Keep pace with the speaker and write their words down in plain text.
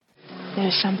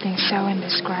There's something so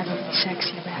indescribably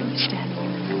sexy about you standing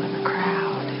in the middle of a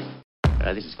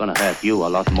crowd. This is going to hurt you a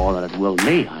lot more than it will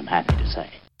me, I'm happy to say.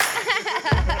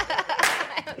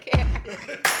 I don't care.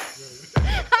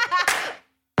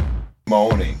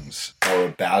 Mornings are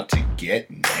about to get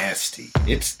nasty.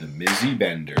 It's the Mizzy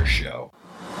Bender Show.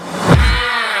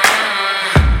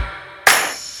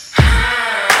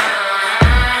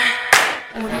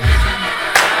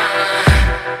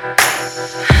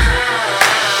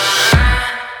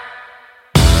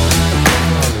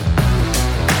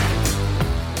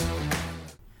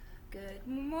 Good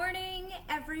morning,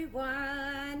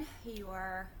 everyone. You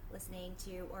are listening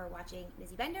to or watching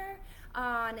Mizzy Bender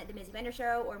on the Mizzy Bender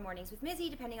Show or Mornings with Mizzy,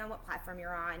 depending on what platform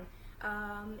you're on.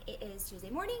 It is Tuesday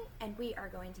morning, and we are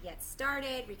going to get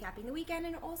started recapping the weekend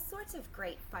and all sorts of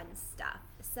great fun stuff.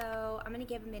 So I'm going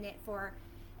to give a minute for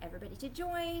everybody to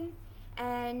join.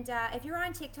 And if you're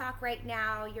on TikTok right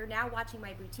now, you're now watching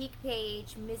my boutique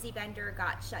page. Mizzy Bender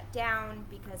got shut down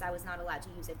because I was not allowed to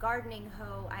use a gardening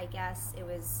hoe, I guess. It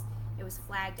was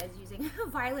flagged as using a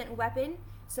violent weapon,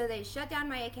 so they shut down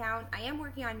my account. I am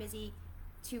working on Mizzy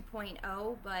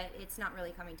 2.0, but it's not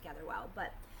really coming together well.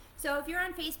 But so if you're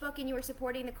on Facebook and you are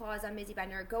supporting the cause on Mizzy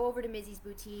Bender, go over to Mizzy's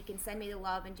boutique and send me the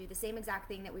love and do the same exact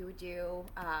thing that we would do,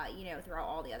 throughout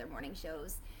all the other morning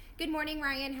shows. Good morning,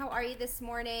 Ryan. How are you this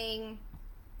morning?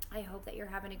 I hope that you're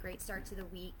having a great start to the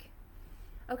week.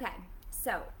 Okay,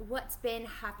 so what's been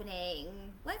happening?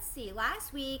 Let's see.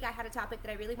 Last week I had a topic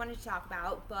that I really wanted to talk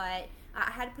about, but I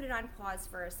had to put it on pause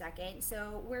for a second.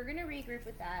 So we're going to regroup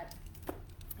with that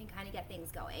and kind of get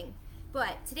things going.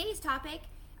 But today's topic,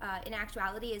 in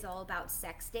actuality, is all about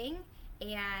sexting.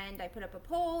 And I put up a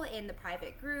poll in the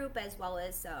private group as well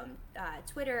as some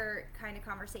Twitter kind of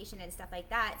conversation and stuff like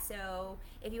that. So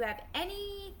if you have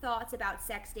any thoughts about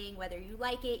sexting, whether you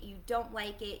like it, you don't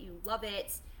like it, you love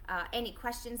it, any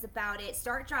questions about it,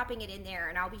 start dropping it in there,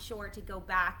 and I'll be sure to go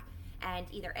back and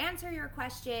either answer your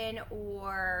question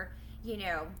or,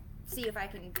 see if I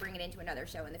can bring it into another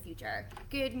show in the future.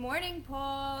 Good morning,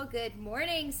 Paul. Good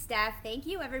morning, Steph. Thank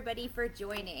you, everybody, for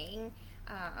joining.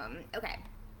 Okay.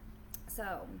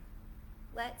 So,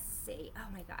 let's see. Oh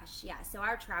my gosh, yeah. So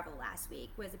our travel last week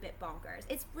was a bit bonkers.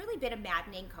 It's really been a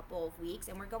maddening couple of weeks,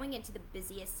 and we're going into the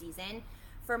busiest season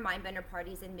for Mindbender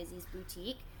parties in Mizzy's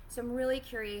boutique. So I'm really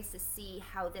curious to see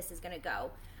how this is going to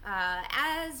go.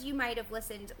 As you might have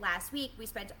listened last week, we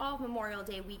spent all Memorial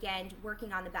Day weekend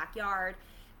working on the backyard,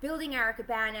 building our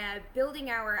cabana, building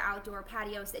our outdoor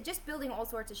patios, just building all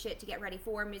sorts of shit to get ready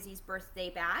for Mizzy's birthday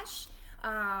bash.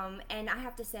 And I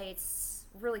have to say, it's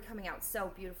really coming out so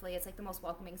beautifully. It's like the most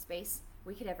welcoming space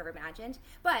we could ever imagined.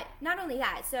 But not only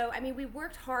that, so I mean, we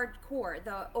worked hardcore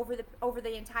over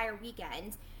the entire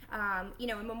weekend.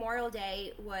 And Memorial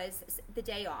Day was the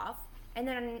day off, and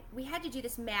then we had to do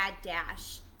this mad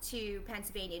dash to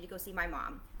Pennsylvania to go see my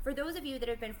mom. For those of you that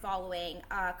have been following,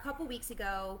 a couple weeks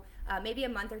ago, maybe a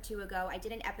month or two ago, I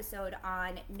did an episode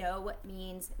on no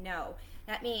means no.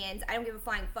 That means I don't give a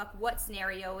flying fuck what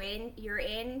scenario you're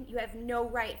in. You have no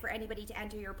right for anybody to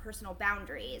enter your personal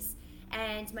boundaries.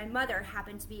 And my mother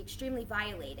happened to be extremely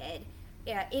violated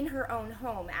in her own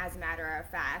home, as a matter of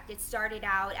fact. It started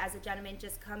out as a gentleman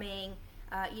just coming,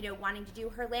 wanting to do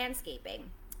her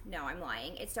landscaping. No, I'm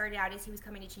lying. It started out as he was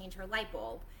coming to change her light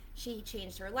bulb. She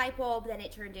changed her light bulb, then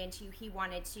it turned into he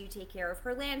wanted to take care of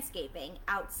her landscaping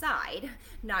outside,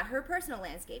 not her personal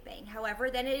landscaping.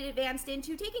 However, then it advanced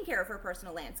into taking care of her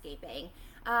personal landscaping,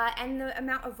 and the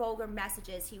amount of vulgar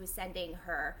messages he was sending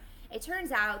her. It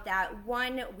turns out that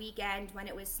one weekend when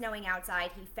it was snowing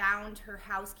outside, he found her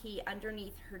house key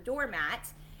underneath her doormat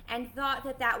and thought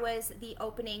that was the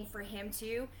opening for him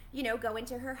to, go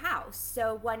into her house.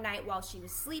 So one night while she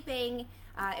was sleeping,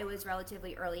 it was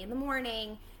relatively early in the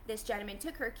morning, this gentleman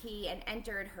took her key and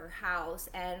entered her house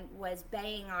and was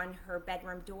banging on her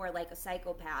bedroom door like a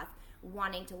psychopath,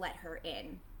 wanting to let her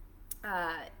in.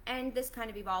 And this kind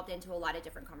of evolved into a lot of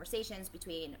different conversations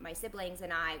between my siblings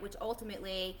and I, which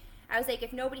ultimately, I was like,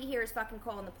 if nobody here is fucking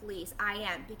calling the police, I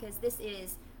am, because this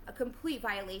is a complete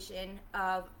violation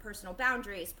of personal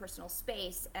boundaries, personal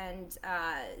space, and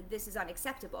this is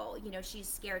unacceptable. She's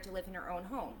scared to live in her own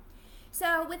home.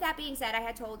 So with that being said, I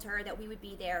had told her that we would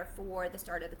be there for the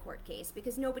start of the court case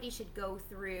because nobody should go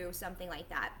through something like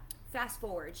that. Fast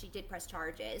forward, she did press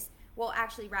charges. Well,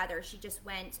 actually, rather, she just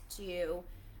went to,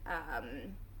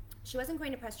 she wasn't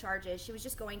going to press charges. She was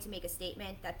just going to make a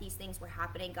statement that these things were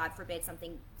happening. God forbid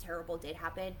something terrible did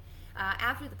happen.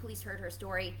 After the police heard her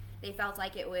story, they felt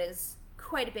like it was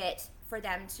quite a bit for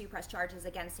them to press charges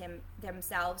against him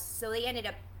themselves. So they ended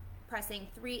up pressing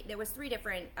three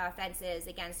different offenses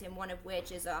against him, one of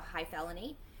which is a high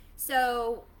felony.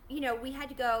 So we had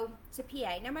to go to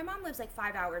PA. Now, my mom lives like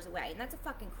 5 hours away, and that's a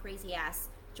fucking crazy-ass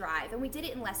drive, and we did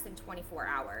it in less than 24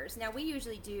 hours. Now, we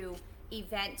usually do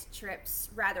event trips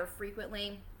rather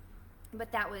frequently,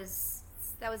 but that was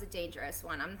a dangerous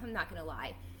one. I'm not going to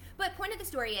lie. But point of the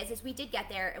story is we did get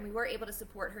there, and we were able to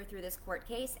support her through this court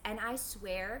case, and I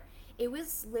swear it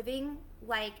was living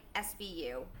like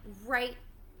SVU, right?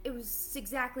 It was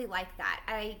exactly like that.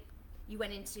 You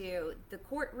went into the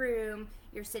courtroom,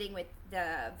 you're sitting with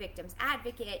the victim's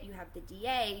advocate, you have the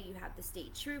DA, you have the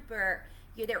state trooper,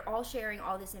 they're all sharing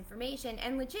all this information,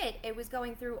 and legit, it was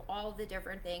going through all the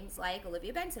different things like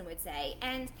Olivia Benson would say.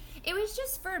 And it was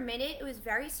just, for a minute, it was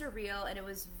very surreal, and it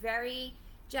was very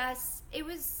just, it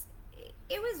was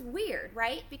weird,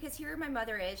 right? Because here my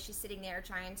mother is, she's sitting there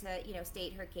trying to,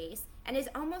 state her case, and is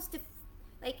almost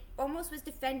was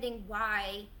defending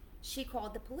why she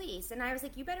called the police. And I was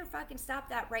like, you better fucking stop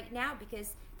that right now,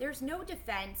 because there's no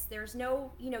defense, there's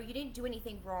no, you didn't do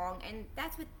anything wrong. And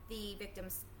that's what the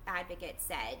victim's advocate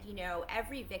said.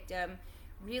 Every victim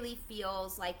really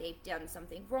feels like they've done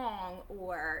something wrong,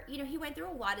 or, he went through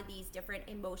a lot of these different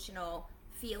emotional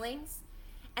feelings.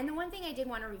 And the one thing I did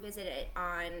want to revisit it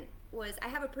on was I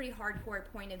have a pretty hardcore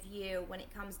point of view when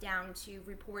it comes down to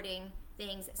reporting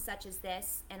things such as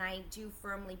this, and I do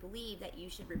firmly believe that you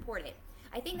should report it.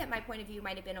 I think that my point of view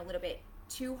might have been a little bit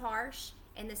too harsh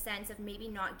in the sense of maybe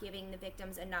not giving the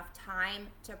victims enough time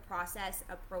to process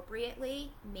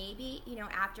appropriately. Maybe,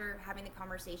 after having the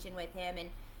conversation with him and,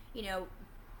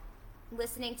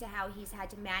 listening to how he's had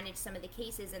to manage some of the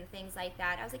cases and things like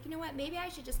that, I was like, you know what, maybe I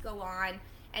should just go on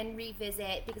and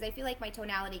revisit, because I feel like my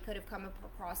tonality could have come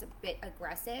across a bit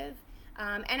aggressive.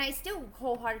 And I still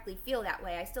wholeheartedly feel that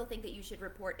way. I still think that you should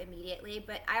report immediately,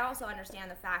 but I also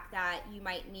understand the fact that you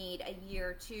might need a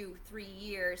year, 2, 3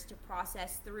 years to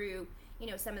process through,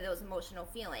 some of those emotional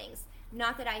feelings.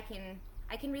 Not that I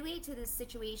can relate to this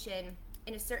situation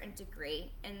in a certain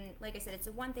degree, and like I said, it's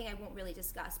the one thing I won't really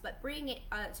discuss, but bringing it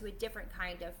to a different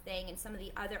kind of thing and some of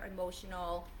the other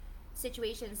emotional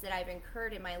situations that I've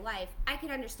incurred in my life, I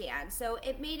can understand. So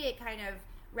it made it kind of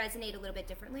resonate a little bit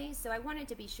differently. So I wanted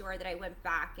to be sure that I went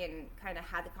back and kind of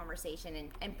had the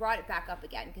conversation and brought it back up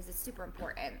again, because it's super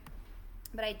important.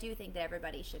 But I do think that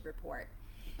everybody should report.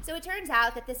 So it turns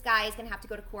out that this guy is going to have to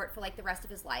go to court for like the rest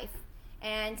of his life.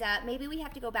 And maybe we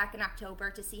have to go back in October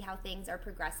to see how things are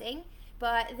progressing.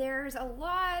 But there's a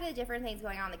lot of different things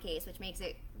going on in the case, which makes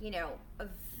it, a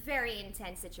very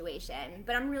intense situation.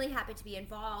 But I'm really happy to be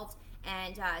involved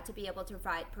and to be able to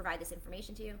provide this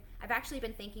information to you. I've actually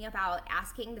been thinking about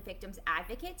asking the victim's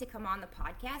advocate to come on the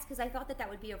podcast, because I thought that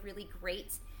would be a really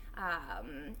great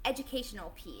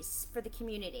educational piece for the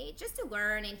community, just to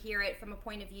learn and hear it from a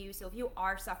point of view. So if you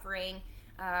are suffering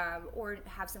or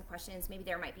have some questions, maybe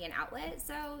there might be an outlet.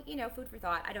 So, food for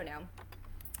thought. I don't know.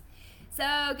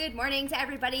 So good morning to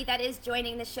everybody that is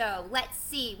joining the show. Let's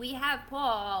see. We have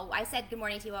Paul. I said good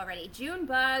morning to you already.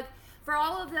 Junebug. For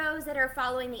all of those that are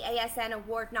following the ASN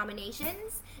Award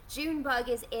nominations, Junebug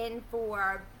is in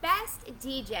for Best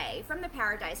DJ from the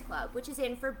Paradise Club, which is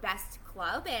in for Best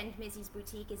Club, and Mizzy's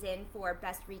Boutique is in for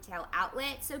Best Retail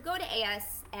Outlet. So go to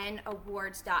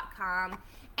asnawards.com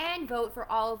and vote for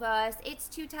all of us. It's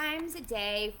 2 times a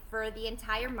day for the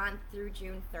entire month through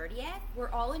June 30th. We're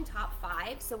all in top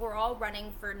 5, so we're all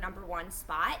running for number 1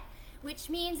 spot, which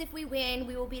means if we win,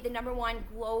 we will be the number 1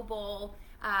 global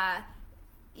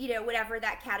whatever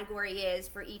that category is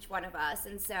for each one of us.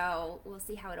 And so we'll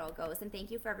see how it all goes. And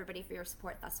thank you for everybody for your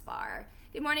support thus far.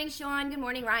 Good morning, Sean. Good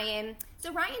morning, Ryan.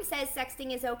 So Ryan says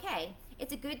sexting is okay.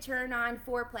 It's a good turn on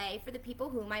foreplay for the people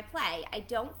whom I play. I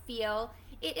don't feel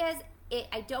it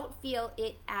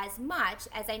as much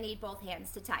as I need both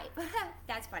hands to type.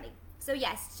 That's funny. So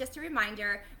yes, just a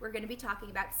reminder, we're going to be talking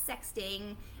about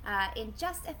sexting in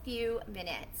just a few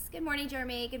minutes. Good morning,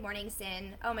 Jeremy. Good morning,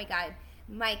 Sin. Oh my God.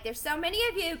 Mike, there's so many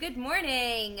of you. Good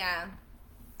morning.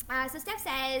 So Steph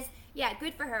says, yeah,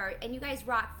 good for her, and you guys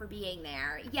rock for being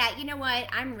there. Yeah, you know what?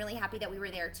 I'm really happy that we were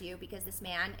there too, because this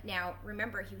man, now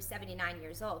remember he was 79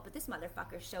 years old, but this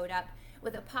motherfucker showed up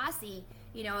with a posse,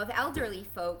 of elderly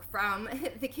folk from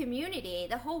the community.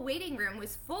 The whole waiting room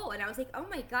was full, and I was like, oh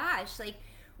my gosh, like,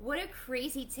 what a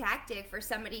crazy tactic for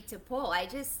somebody to pull. I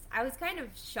was kind of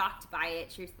shocked by it,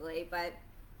 truthfully, but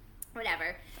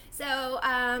whatever. So, so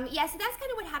that's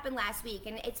kind of what happened last week,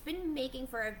 and it's been making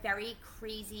for a very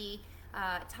crazy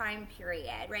time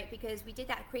period, right? Because we did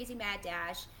that crazy mad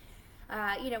dash.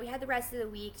 we had the rest of the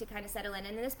week to kind of settle in.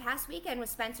 And then this past weekend was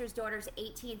Spencer's daughter's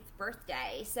 18th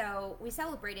birthday. So we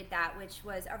celebrated that, which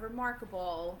was a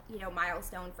remarkable,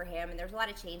 milestone for him. And there's a lot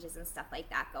of changes and stuff like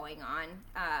that going on,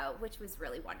 which was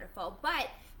really wonderful. But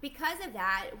because of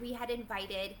that, we had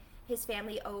invited his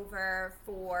family over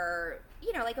for,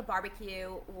 like a barbecue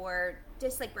or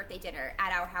just like birthday dinner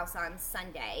at our house on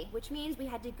Sunday, which means we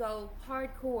had to go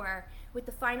hardcore with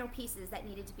the final pieces that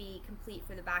needed to be complete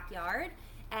for the backyard.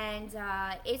 And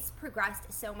it's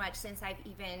progressed so much since I've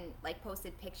even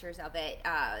posted pictures of it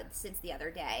since the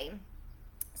other day.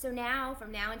 So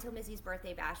from now until Missy's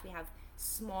birthday bash, we have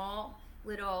small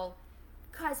little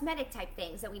cosmetic type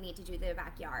things that we need to do in the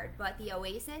backyard, but the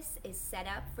oasis is set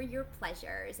up for your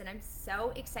pleasures, and I'm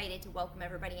so excited to welcome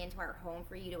everybody into our home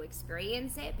for you to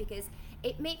experience it, because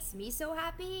it makes me so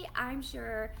happy. I'm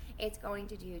sure it's going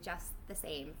to do just the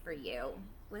same for you,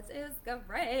 which is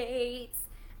great.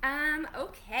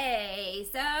 Okay,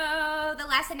 so the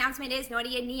last announcement is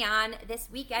Naughty and Neon this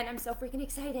weekend. I'm so freaking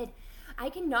excited. I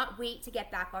cannot wait to get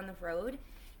back on the road.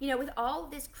 With all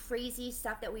this crazy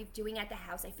stuff that we've doing at the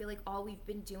house, I feel like all we've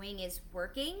been doing is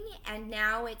working, and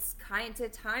now it's kind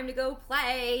of time to go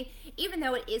play. Even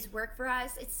though it is work for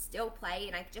us, it's still play,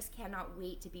 and I just cannot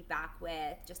wait to be back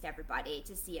with just everybody,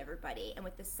 to see everybody. And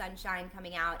with the sunshine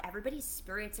coming out, everybody's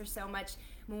spirits are so much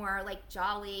more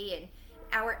jolly, and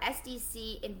our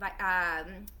SDC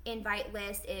invite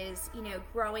list is,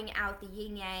 growing out the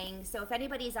yin yang. So if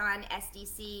anybody's on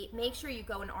SDC, make sure you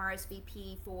go and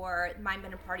RSVP for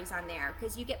Mindbender parties on there,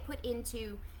 because you get put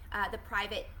into the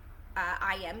private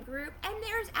IM group, and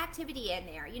there's activity in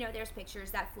there. There's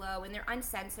pictures that flow, and they're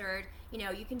uncensored.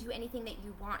 You can do anything that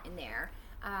you want in there.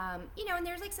 And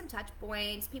there's some touch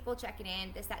points, people checking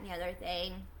in, this, that, and the other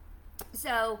thing.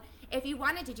 So if you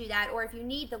wanted to do that, or if you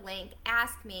need the link,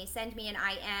 ask me, send me an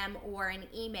IM or an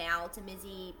email to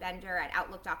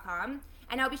mizzybender@outlook.com,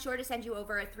 and I'll be sure to send you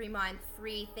over a 3-month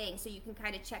free thing so you can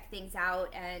kind of check things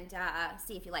out and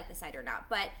see if you like the site or not.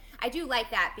 But I do like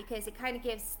that because it kind of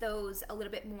gives those a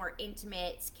little bit more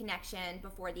intimate connection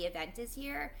before the event is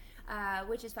here,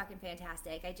 which is fucking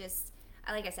fantastic.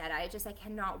 Like I said, I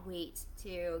cannot wait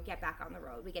to get back on the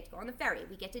road. We get to go on the ferry.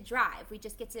 We get to drive. We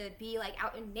just get to be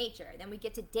out in nature. Then we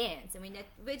get to dance, and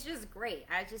which is great.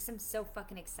 I'm so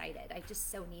fucking excited. I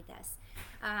just so need this.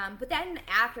 But then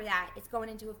after that, it's going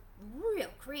into a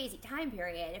real crazy time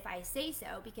period, if I say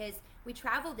so, because we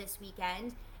travel this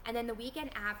weekend, and then the weekend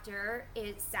after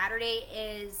is Saturday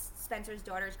is Spencer's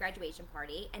daughter's graduation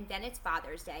party, and then it's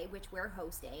Father's Day, which we're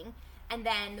hosting. And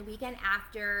then the weekend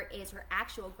after is her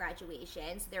actual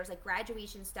graduation. So there's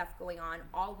graduation stuff going on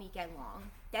all weekend long.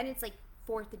 Then it's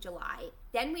 4th of July.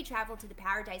 Then we travel to the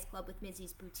Paradise Club with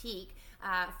Missy's Boutique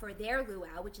for their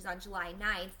luau, which is on July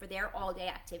 9th, for their all-day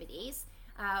activities,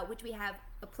 which we have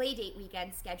a play date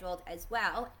weekend scheduled as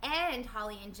well. And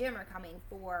Holly and Jim are coming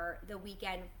for the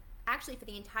weekend, actually for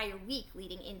the entire week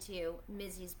leading into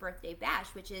Missy's birthday bash,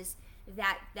 which is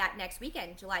that next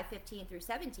weekend, July 15th through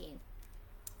 17th.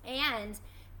 And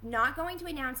not going to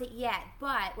announce it yet,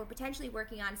 but we're potentially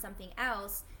working on something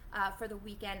else for the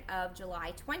weekend of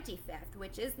July 25th,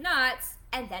 which is nuts.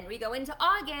 And then we go into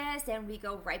August, and we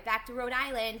go right back to Rhode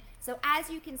Island. So as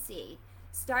you can see,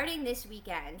 starting this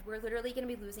weekend, we're literally going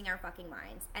to be losing our fucking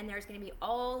minds, and there's going to be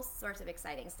all sorts of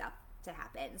exciting stuff to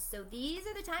happen. So these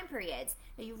are the time periods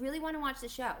that you really want to watch the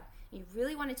show. You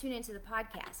really want to tune into the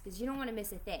podcast, because you don't want to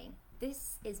miss a thing.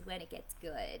 This is when it gets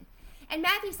good. And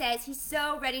Matthew says he's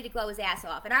so ready to glow his ass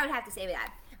off, and I would have to say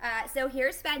that. So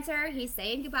here's Spencer. He's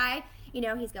saying goodbye.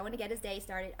 He's going to get his day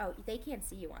started. Oh, they can't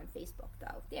see you on Facebook,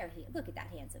 though. There he is. Look at that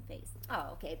handsome face. Oh,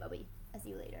 okay, Bubby. I'll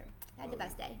see you later. Had the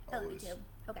best day. I love you, too.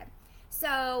 Okay.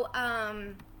 So,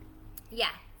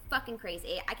 yeah, fucking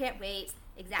crazy. I can't wait.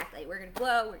 Exactly. We're going to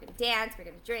glow. We're going to dance. We're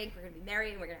going to drink. We're going to be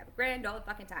merry. And we're going to have a grand old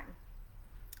fucking time.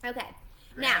 Okay.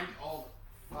 Grand old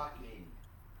fucking.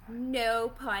 No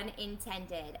pun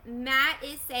intended. Matt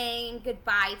is saying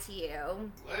goodbye to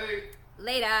you.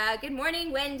 Later. Good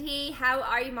morning, Wendy. How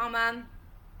are you, Mama?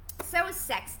 So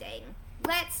sexting.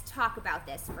 Let's talk about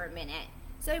this for a minute.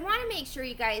 So I want to make sure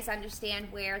you guys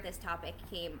understand where this topic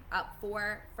came up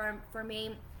for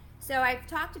me. So I've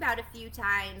talked about a few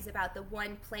times about the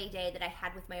one play day that I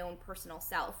had with my own personal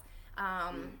self.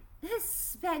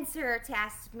 Spencer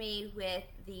tasked me with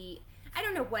I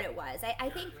don't know what it was. I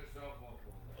think...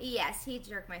 Yes, he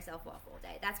jerked myself off all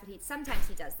day. That's what sometimes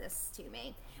he does this to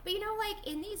me. But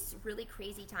in these really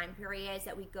crazy time periods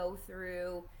that we go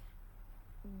through,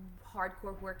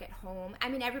 hardcore work at home. I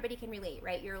mean, everybody can relate,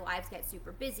 right? Your lives get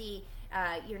super busy.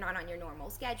 You're not on your normal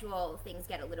schedule. Things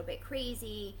get a little bit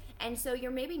crazy. And so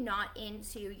you're maybe not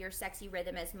into your sexy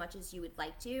rhythm as much as you would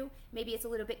like to. Maybe it's a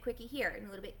little bit quickie here and a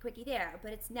little bit quickie there,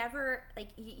 but it's never like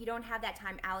you don't have that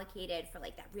time allocated for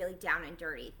like that really down and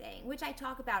dirty thing, which I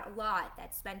talk about a lot,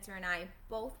 that Spencer and I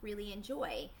both really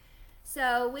enjoy.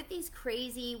 So with these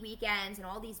crazy weekends and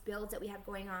all these builds that we have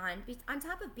going on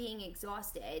top of being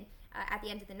exhausted at the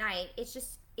end of the night, it's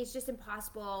just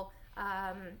impossible,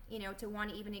 to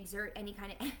want to even exert any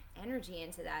kind of energy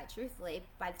into that, truthfully,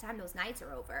 by the time those nights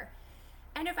are over.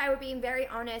 And if I were being very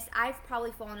honest, I've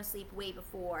probably fallen asleep way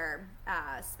before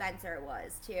Spencer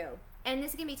was, too. And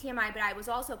this is going to be TMI, but I was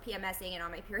also PMSing and on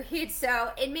my period,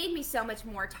 so it made me so much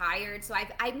more tired. So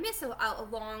I miss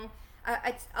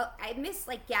I miss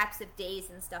like gaps of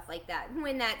days and stuff like that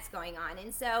when that's going on,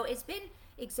 and so it's been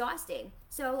exhausting.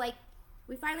 So like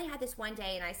we finally had this one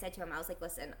day, and I said to him, I was like,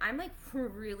 listen, I'm like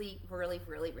really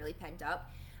pent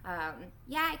up.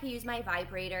 Yeah, I could use my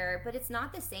vibrator, but it's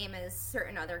not the same as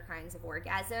certain other kinds of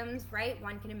orgasms, right?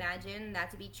 One can imagine that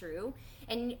to be true.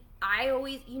 And I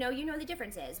always, you know the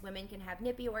differences. Women can have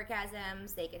nippy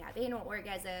orgasms, they can have anal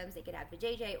orgasms, they can have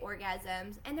vajayjay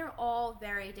orgasms, and they're all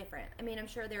very different. I mean, I'm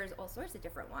sure there's all sorts of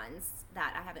different ones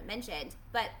that I haven't mentioned,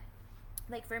 but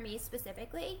like for me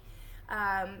specifically,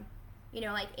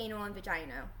 like anal and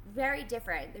vagina, very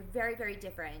different. They're very, very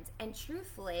different. And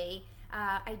truthfully,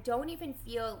 I don't even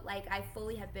feel like I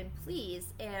fully have been pleased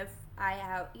if I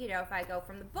have, if I go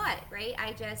from the butt, right?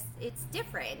 It's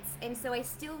different. And so I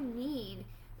still need,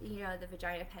 the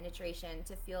vagina penetration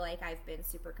to feel like I've been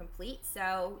super complete.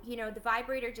 So, the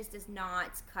vibrator just does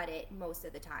not cut it most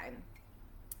of the time.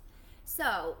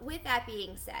 So with that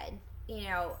being said,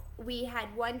 we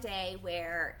had one day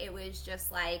where it was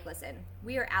just like, listen,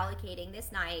 we are allocating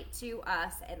this night to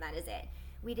us, and that is it.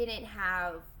 We didn't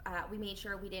have, we made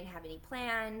sure we didn't have any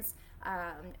plans,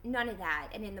 none of that.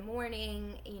 And in the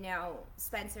morning,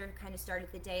 Spencer kind of started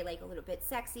the day like a little bit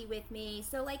sexy with me.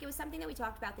 So like it was something that we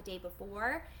talked about the day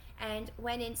before and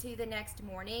went into the next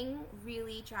morning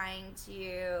really trying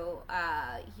to,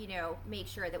 make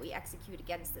sure that we execute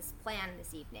against this plan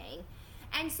this evening.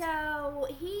 And so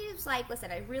he's like,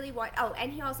 listen, I really want,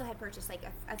 and he also had purchased like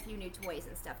a few new toys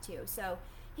and stuff too. So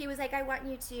he was like, I want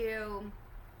you to,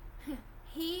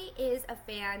 he is a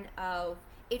fan of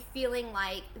it feeling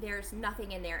like there's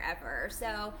nothing in there ever.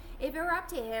 So if it were up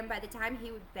to him, by the time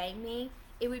he would bang me,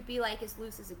 it would be like as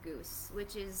loose as a goose,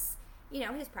 which is,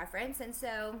 his preference. And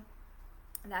so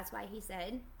that's why he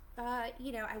said, I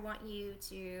want you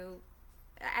to,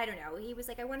 I don't know. He was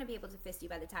like, I want to be able to fist you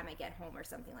by the time I get home or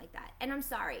something like that. And I'm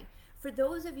sorry. For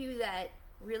those of you that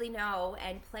really know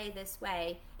and play this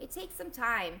way, it takes some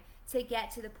time to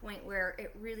get to the point where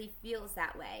it really feels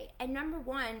that way. And number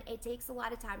one, it takes a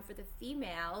lot of time for the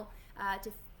female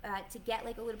to get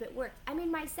like a little bit worked. I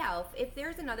mean, myself, if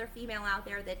there's another female out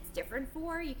there that's different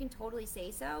for, you can totally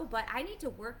say so, but I need to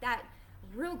work that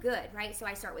real good, right? So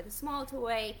I start with a small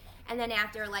toy, and then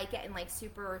after like getting like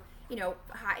super,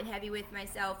 hot and heavy with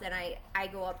myself, then I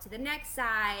go up to the next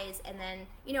size, and then,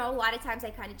 a lot of times I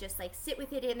kind of just like sit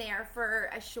with it in there for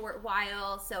a short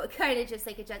while, so it kind of just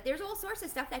like adjust. There's all sorts of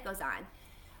stuff that goes on.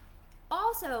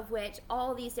 Also of which,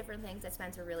 all these different things that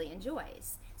Spencer really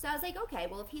enjoys. So I was like, okay,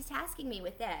 well, if he's tasking me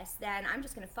with this, then I'm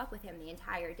just going to fuck with him the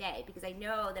entire day, because I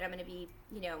know that I'm going to be,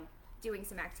 doing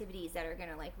some activities that are going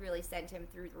to like really send him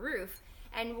through the roof.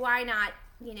 And why not,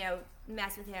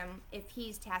 mess with him if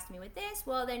he's tasked me with this?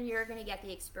 Well, then you're going to get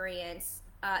the experience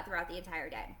throughout the entire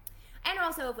day. And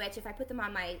also of which, if I put them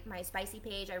on my spicy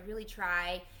page, I really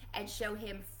try and show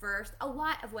him first a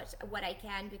lot of what I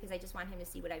can, because I just want him to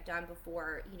see what I've done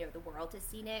before, the world has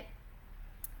seen it.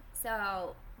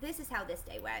 So this is how this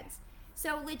day went.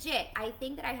 So legit, I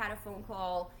think that I had a phone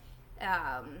call,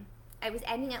 I was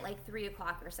ending at like 3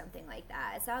 o'clock or something like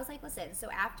that. So I was like, listen, so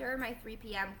after my 3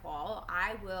 p.m. call,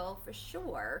 I will for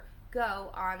sure go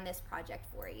on this project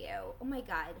for you. Oh my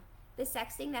God. The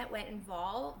sexting that was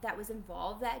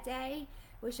involved that day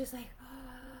was just like,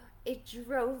 it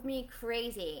drove me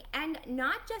crazy. And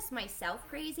not just myself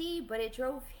crazy, but it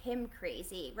drove him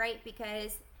crazy, right?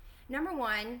 Because number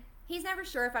one, he's never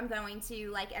sure if I'm going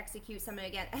to like execute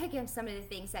against some of the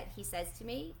things that he says to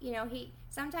me.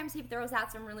 Sometimes he throws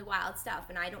out some really wild stuff,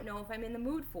 and I don't know if I'm in the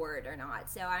mood for it or not.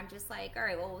 So I'm just like, all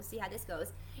right, well, we'll see how this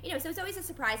goes. So it's always a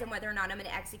surprise on whether or not I'm going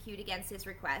to execute against his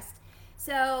request.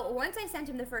 So once I sent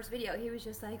him the first video, he was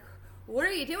just like, what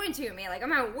are you doing to me? Like,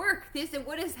 I'm at work.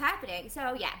 What is happening?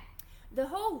 So yeah, the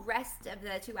whole rest of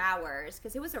the 2 hours,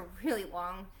 because it was a really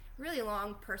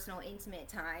long personal, intimate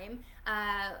time,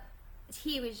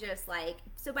 he was just like,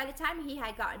 so by the time he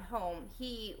had gotten home,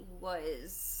 he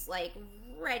was like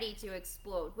ready to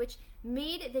explode, which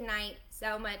made the night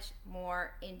so much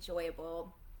more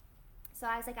enjoyable. So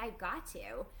I was like, I got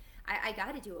to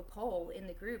do a poll in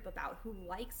the group about who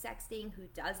likes sexting, who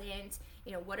doesn't,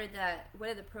 you know, what are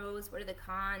the pros, what are the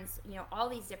cons, you know, all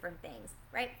these different things,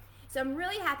 right? So I'm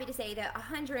really happy to say that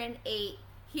 108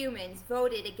 humans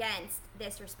voted against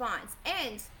this response.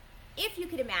 And if you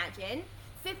could imagine,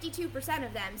 52%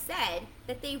 of them said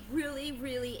that they really,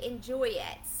 really enjoy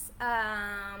it.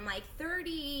 Like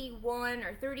 31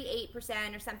 or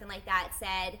 38% or something like that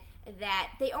said that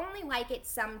they only like it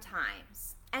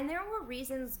sometimes. And there were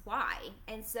reasons why.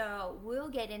 And so we'll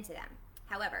get into them.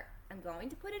 However, I'm going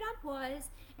to put it on pause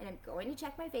and I'm going to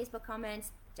check my Facebook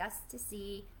comments just to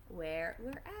see where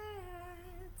we're at.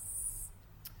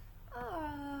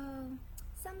 Oh,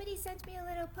 somebody sent me a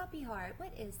little puppy heart.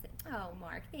 What is it? Oh,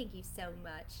 Mark, thank you so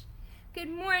much. Good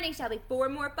morning, Shelby. 4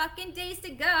 more fucking days to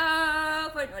go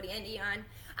for Naughty and Dion.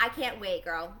 I can't wait,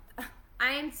 girl.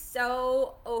 I am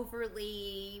so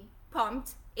overly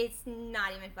pumped. It's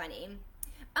not even funny.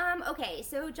 Okay,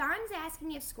 so John's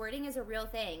asking if squirting is a real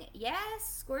thing. Yes,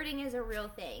 squirting is a real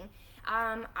thing.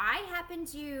 I happen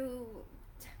to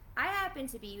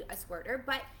be a squirter,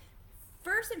 but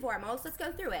first and foremost, let's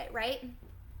go through it, right?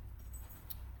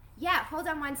 Yeah, hold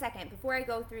on one second before I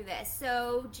go through this.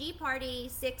 So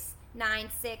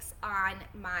GParty696 on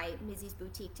my Mizzy's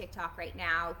Boutique TikTok right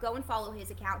now. Go and follow his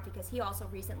account because he also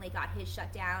recently got his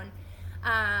shut down.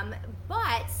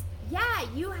 But yeah,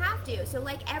 you have to. So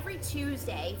like every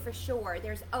Tuesday for sure,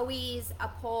 there's always a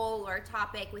poll or a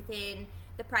topic within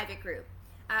the private group.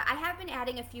 I have been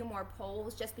adding a few more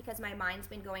polls just because my mind's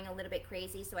been going a little bit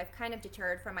crazy, so I've kind of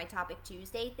deterred from my Topic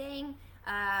Tuesday thing.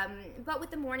 But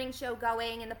with the morning show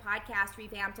going and the podcast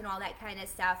revamped and all that kind of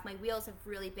stuff, my wheels have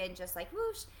really been just like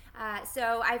whoosh.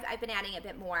 So I've been adding a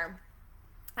bit more.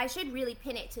 I should really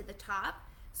pin it to the top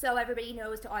so everybody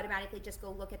knows to automatically just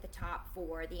go look at the top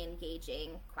for the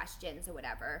engaging questions or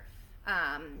whatever.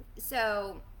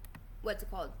 So what's it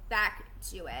called? Back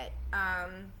to it.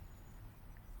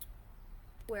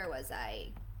 Where was I?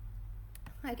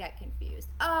 I got confused.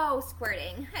 Oh,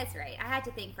 squirting. That's right. I had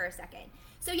to think for a second.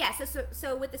 So yeah,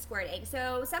 so with the squirting.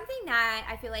 So something that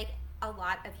I feel like a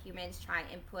lot of humans try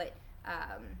and put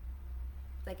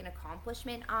like an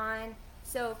accomplishment on.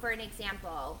 So for an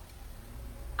example,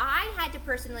 I had to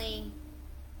personally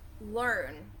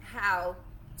learn how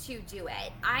to do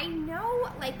it. I know,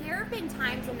 like, there have been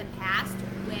times in the past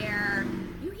where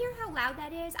you hear how loud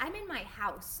that is. I'm in my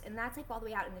house, and that's like all the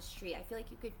way out in the street. I feel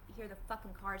like you could hear the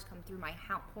fucking cars come through my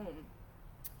home.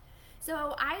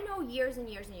 So I know years and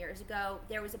years and years ago,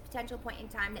 there was a potential point in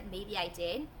time that maybe I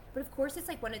did, but of course it's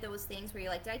like one of those things where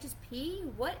you're like, did I just pee?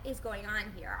 What is going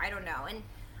on here? I don't know. And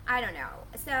I don't know.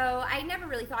 So I never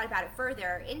really thought about it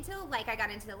further until like I got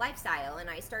into the lifestyle and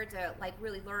I started to like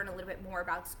really learn a little bit more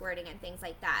about squirting and things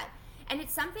like that. And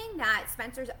it's something that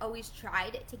Spencer's always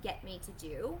tried to get me to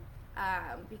do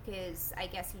because I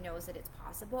guess he knows that it's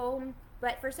possible.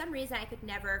 But for some reason I could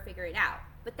never figure it out.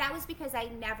 But that was because I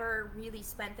never really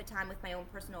spent the time with my own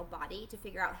personal body to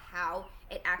figure out how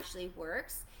it actually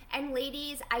works. And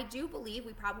ladies, I do believe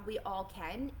we probably all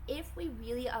can if we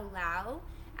really allow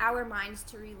our minds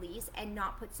to release and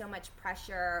not put so much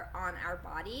pressure on our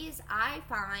bodies. I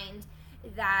find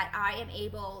that I am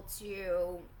able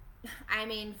to,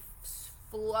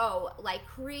 flow like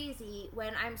crazy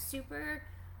when I'm super,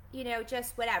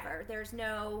 just whatever. There's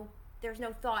no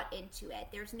thought into it.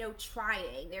 There's no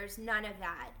trying. There's none of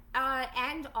that.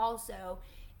 And also,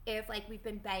 if like we've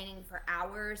been banging for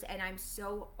hours and I'm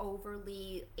so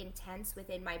overly intense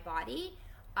within my body,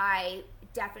 and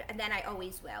then I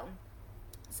always will.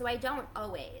 So I don't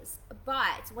always,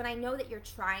 but when I know that you're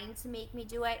trying to make me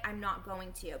do it, I'm not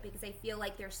going to because I feel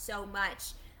like there's so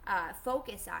much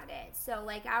focus on it. So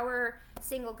like our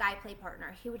single guy play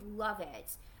partner, he would love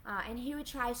it. And he would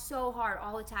try so hard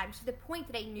all the time to the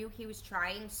point that I knew he was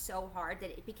trying so hard that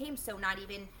it became so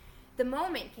the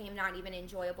moment came not even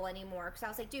enjoyable anymore because I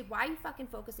was like, dude, why are you fucking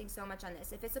focusing so much on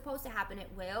this? If it's supposed to happen, it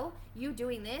will. You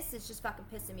doing this is just fucking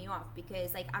pissing me off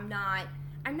because like I'm not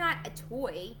a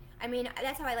toy. I mean,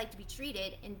 that's how I like to be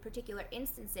treated in particular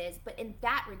instances, but in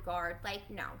that regard, like,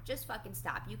 no, just fucking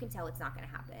stop. You can tell it's not gonna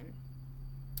happen.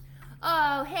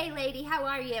 Oh, hey lady, how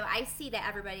are you? I see that,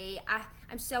 everybody.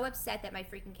 I'm so upset that my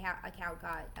freaking account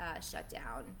got shut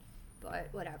down, but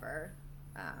whatever.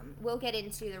 We'll get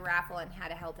into the raffle and how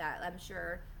to help that, I'm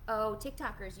sure. Oh,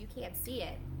 TikTokers, you can't see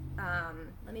it.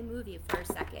 Let me move you for a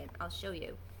second. I'll show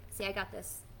you. See, I got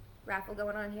this raffle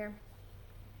going on here.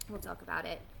 We'll talk about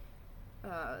it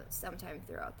sometime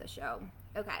throughout the show.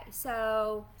 Okay,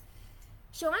 so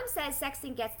Sean says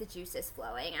sexting gets the juices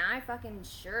flowing, and I fucking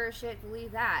sure should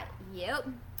believe that. Yep.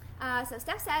 So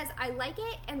Steph says, I like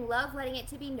it and love letting it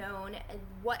to be known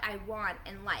what I want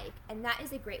and like, and that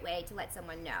is a great way to let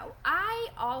someone know. I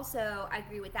also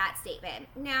agree with that statement.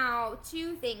 Now,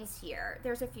 two things here.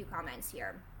 There's a few comments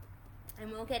here,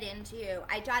 and we'll get into,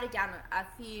 I jotted down a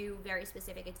few very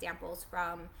specific examples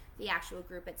from the actual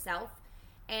group itself,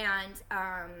 and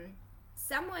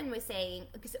someone was saying,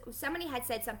 because somebody had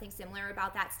said something similar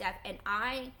about that, Steph, and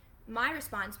my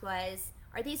response was,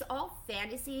 are these all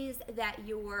fantasies that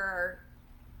you're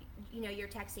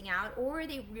texting out, or are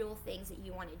they real things that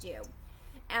you want to do?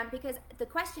 Because the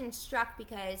question struck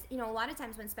because, a lot of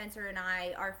times when Spencer and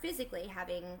I are physically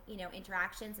having,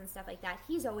 interactions and stuff like that,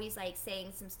 he's always like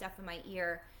saying some stuff in my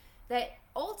ear that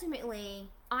ultimately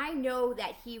I know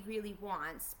that he really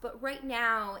wants, but right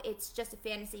now it's just a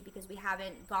fantasy because we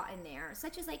haven't gotten there,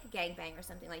 such as like a gangbang or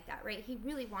something like that, right? He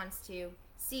really wants to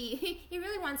see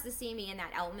me in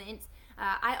that element.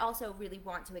 I also really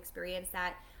want to experience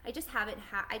that. I just haven't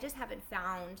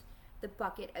found the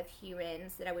bucket of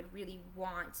humans that I would really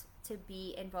want to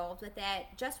be involved with it.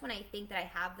 Just when I think that I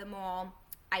have them all,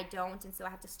 I don't, and so I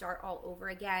have to start all over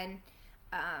again.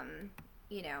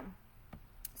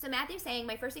 So Matthew's saying,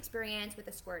 my first experience with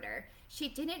a squirter, she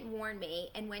didn't warn me,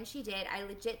 and when she did, I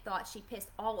legit thought she pissed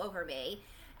all over me.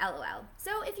 LOL.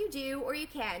 So if you do, or you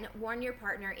can, warn your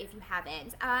partner if you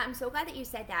haven't. I'm so glad that you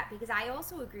said that, because I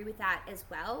also agree with that as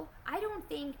well. I don't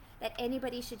think that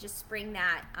anybody should just spring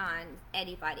that on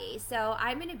anybody. So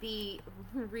I'm going to be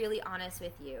really honest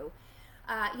with you.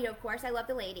 Of course, I love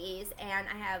the ladies, and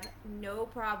I have no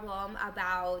problem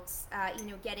about,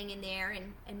 getting in there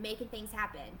and making things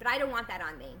happen. But I don't want that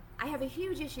on me. I have a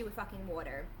huge issue with fucking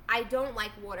water. I don't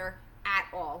like water at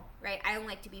all, right? I don't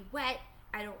like to be wet.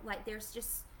 I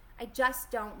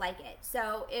just don't like it.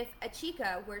 So if a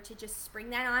chica were to just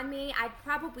spring that on me, I'd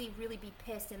probably really be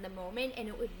pissed in the moment, and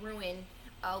it would ruin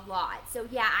a lot. So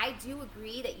yeah, I do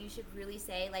agree that you should really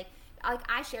say, like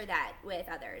I share that with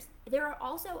others. There are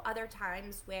also other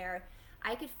times where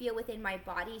I could feel within my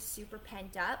body super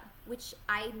pent up, which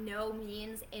I know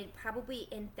means probably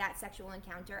in that sexual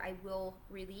encounter I will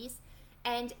release.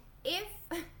 And if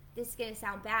this is going to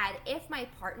sound bad, if my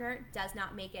partner does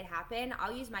not make it happen,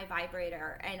 I'll use my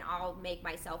vibrator and I'll make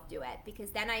myself do it,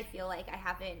 because then I feel like I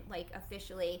haven't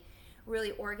officially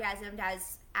really orgasmed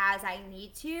as I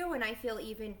need to, and I feel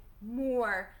even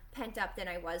more pent up than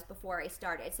I was before I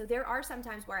started. So there are some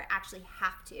times where I actually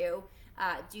have to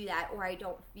do that, or I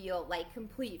don't feel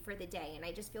complete for the day, and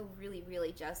I just feel really,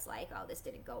 really just oh, this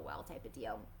didn't go well type of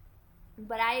deal.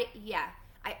 But I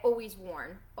always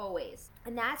warn, always.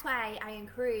 And that's why I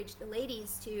encourage the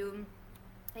ladies to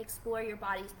explore your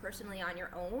bodies personally on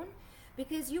your own,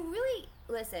 because you really,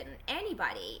 listen,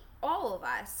 anybody, all of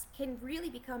us can really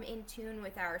become in tune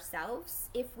with ourselves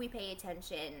if we pay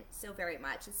attention so very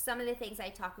much. It's some of the things I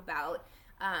talk about,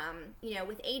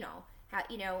 with anal,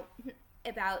 how,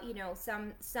 about,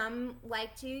 some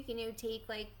like to,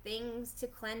 take things to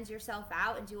cleanse yourself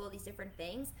out and do all these different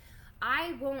things.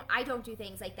 I don't do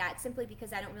things like that simply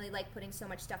because I don't really like putting so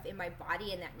much stuff in my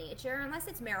body in that nature, unless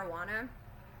it's marijuana.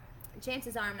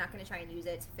 Chances are I'm not going to try and use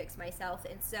it to fix myself.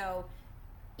 And so,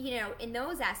 in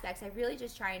those aspects, I really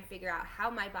just try and figure out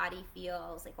how my body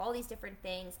feels, all these different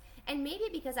things. And maybe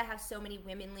because I have so many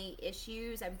womanly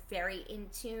issues, I'm very in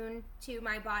tune to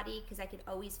my body, because I can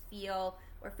always feel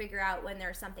or figure out when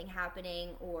there's something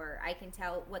happening, or I can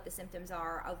tell what the symptoms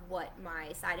are of what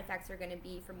my side effects are going to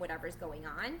be from whatever's going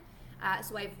on.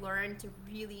 So I've learned to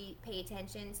really pay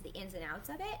attention to the ins and outs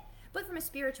of it. But from a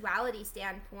spirituality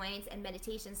standpoint and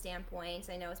meditation standpoint,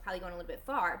 I know it's probably going a little bit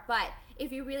far, but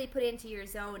if you really put it into your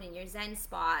zone and your Zen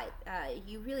spot,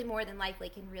 you really more than likely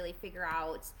can really figure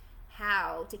out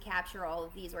how to capture all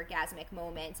of these orgasmic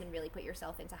moments and really put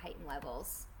yourself into heightened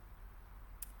levels.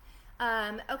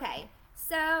 Okay,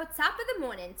 so top of the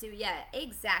morning to ya,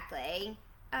 exactly.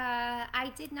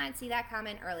 I did not see that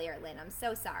comment earlier, Lynn. I'm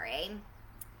so sorry.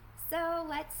 So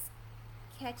let's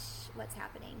catch what's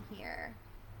happening here.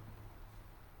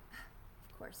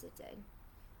 Of course it did.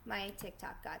 My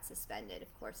TikTok got suspended.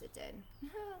 Of course it did.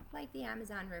 Like the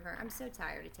Amazon River. I'm so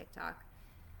tired of TikTok.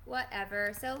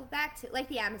 Whatever. So back to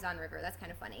the Amazon River. That's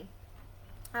kind of funny.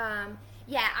 I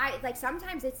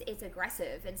sometimes it's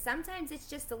aggressive, and sometimes it's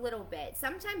just a little bit.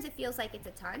 Sometimes it feels like it's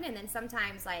a ton, and then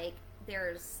sometimes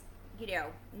there's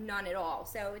none at all.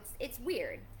 So it's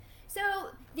weird. So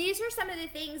these are some of the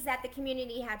things that the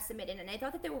community had submitted, and I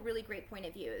thought that they were really great point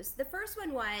of views. The first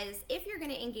one was, if you're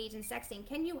going to engage in sexting,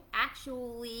 can you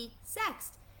actually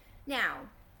sext? Now,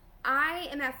 I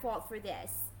am at fault for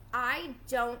this. I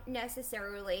don't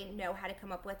necessarily know how to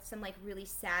come up with some like really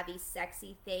savvy,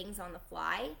 sexy things on the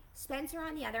fly. Spencer,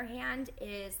 on the other hand,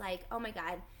 is like, oh my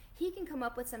God, he can come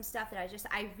up with some stuff that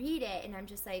I read it and I'm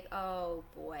just like, oh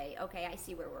boy, okay, I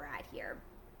see where we're at here.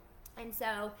 And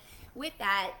so with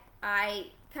that, I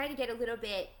kind of get a little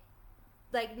bit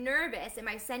like nervous. Am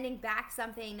I sending back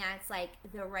something that's like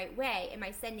the right way? Am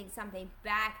I sending something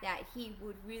back that he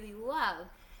would really love?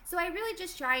 So I really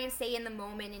just try and stay in the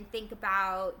moment and think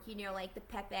about, like the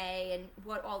Pepe and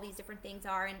what all these different things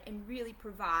are and really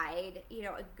provide,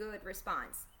 a good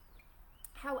response.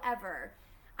 However,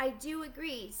 I do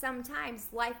agree sometimes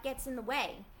life gets in the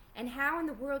way. And how in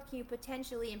the world can you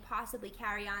potentially and possibly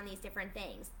carry on these different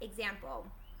things? Example,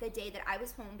 the day that I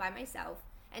was home by myself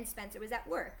and Spencer was at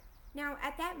work. Now,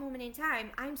 at that moment in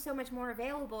time, I'm so much more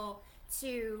available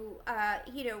to,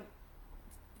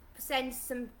 send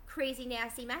some crazy,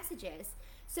 nasty messages.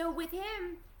 So with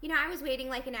him, I was waiting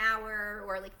like an hour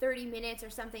or like 30 minutes or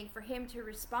something for him to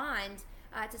respond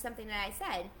to something that I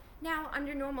said. Now,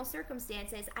 under normal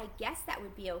circumstances, I guess that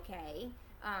would be okay.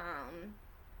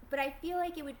 But I feel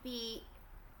like it would be,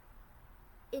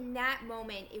 in that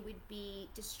moment, it would be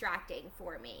distracting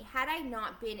for me. Had I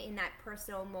not been in that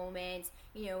personal moment,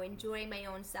 enjoying my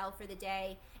own self for the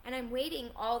day, and I'm waiting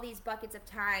all these buckets of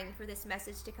time for this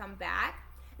message to come back,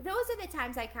 those are the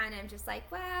times I kind of am just like,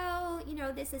 well,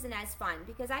 this isn't as fun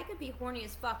because I could be horny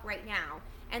as fuck right now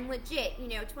and legit,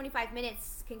 25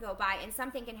 minutes can go by and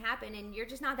something can happen and you're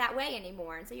just not that way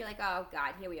anymore. And so you're like, oh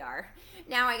God, here we are.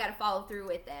 Now I got to follow through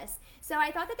with this. So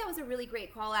I thought that was a really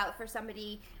great call out for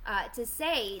somebody to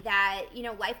say that,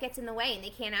 life gets in the way and they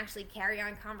can't actually carry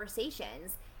on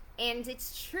conversations. And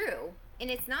it's true. And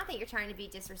it's not that you're trying to be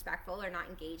disrespectful or not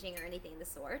engaging or anything of the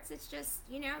sorts. It's just,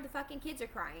 the fucking kids are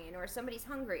crying or somebody's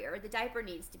hungry or the diaper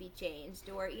needs to be changed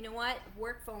or,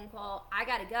 work phone call, I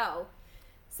gotta go.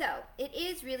 So it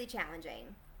is really challenging,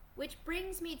 which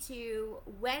brings me to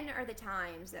when are the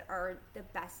times that are the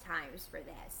best times for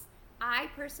this. I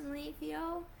personally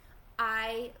feel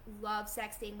I love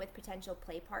sexting with potential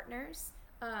play partners.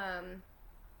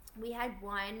 We had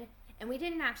one, and we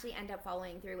didn't actually end up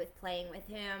following through with playing with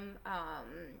him.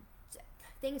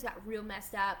 Things got real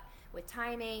messed up with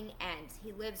timing, and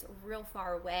he lives real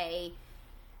far away.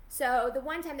 So the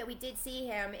one time that we did see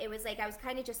him, it was like I was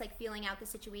kind of just like feeling out the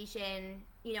situation,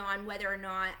 on whether or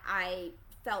not I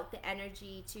felt the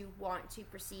energy to want to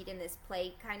proceed in this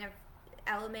play kind of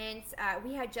element.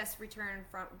 We had just returned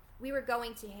we were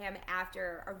going to him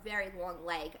after a very long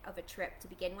leg of a trip to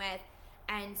begin with.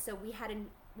 And so we had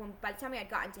by the time we had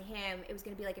gotten to him, it was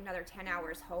going to be like another 10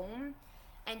 hours home.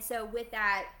 And so with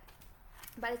that,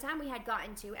 by the time we had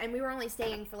gotten to, and we were only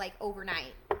staying for like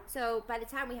overnight. So by the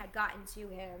time we had gotten to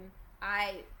him,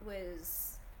 I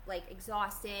was like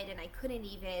exhausted and I couldn't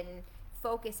even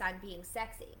focus on being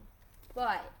sexy.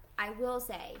 But I will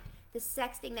say the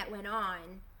sexting that went on,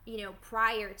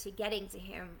 prior to getting to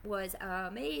him was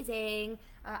amazing.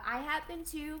 I happen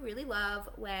to really love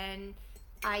when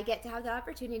I get to have the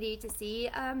opportunity to see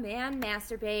a man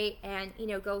masturbate and,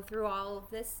 go through all of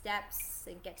the steps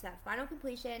and get to that final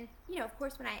completion, of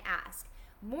course, when I ask.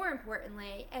 More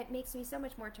importantly, it makes me so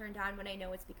much more turned on when I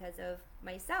know it's because of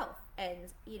myself and,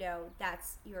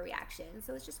 that's your reaction.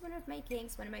 So it's just one of my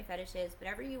kinks, one of my fetishes,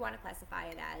 whatever you want to classify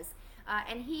it as.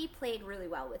 And he played really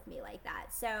well with me like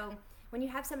that. So when you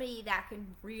have somebody that can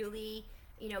really,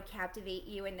 captivate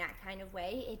you in that kind of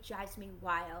way, it drives me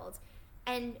wild.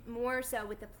 And more so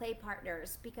with the play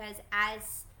partners, because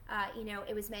as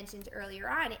it was mentioned earlier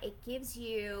on, it gives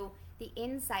you the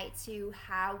insight to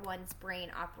how one's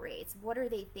brain operates. What are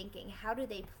they thinking? How do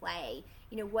they play?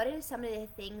 What are some of the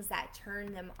things that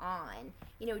turn them on?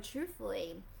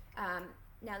 Truthfully,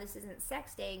 now this isn't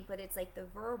sexting, but it's like the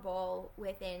verbal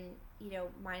within,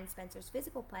 mine and Spencer's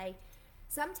physical play.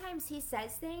 Sometimes he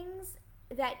says things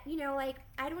that,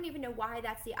 I don't even know why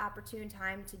that's the opportune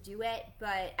time to do it,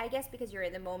 but I guess because you're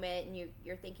in the moment and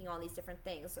you're thinking all these different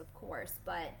things, of course,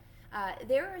 but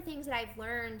there are things that I've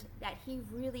learned that he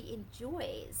really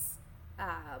enjoys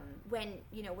when,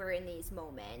 we're in these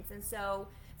moments. And so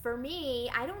for me,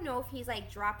 I don't know if he's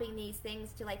like dropping these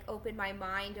things to like open my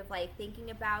mind of like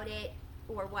thinking about it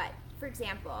or what. For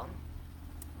example,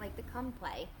 like the cum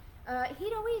play.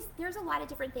 There's a lot of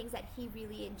different things that he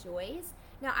really enjoys.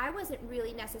 Now, I wasn't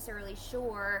really necessarily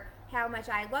sure how much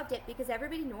I loved it because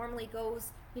everybody normally goes,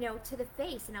 to the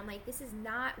face. And I'm like, this is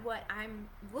not what I'm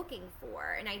looking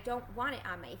for. And I don't want it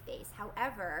on my face.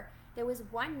 However, there was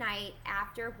one night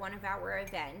after one of our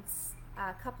events,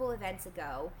 a couple events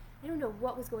ago, I don't know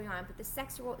what was going on, but the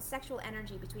sexual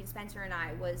energy between Spencer and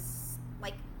I was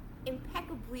like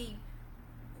impeccably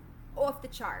off the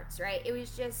charts, right? It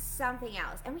was just something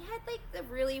else. And we had like the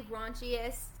really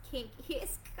raunchiest,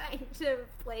 kinkiest kind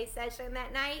of play session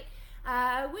that night,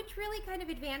 which really kind of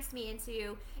advanced me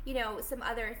into, some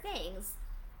other things.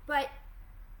 But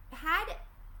had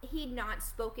he not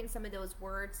spoken some of those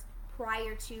words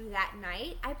prior to that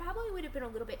night, I probably would have been a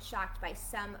little bit shocked by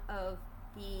some of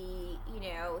the,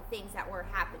 things that were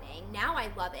happening. Now I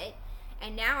love it.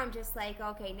 And now I'm just like,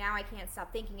 okay, now I can't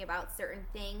stop thinking about certain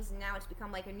things. And now it's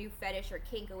become like a new fetish or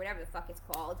kink or whatever the fuck it's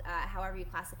called, however you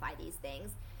classify these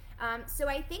things. So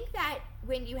I think that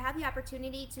when you have the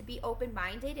opportunity to be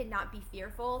open-minded and not be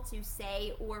fearful to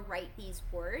say or write these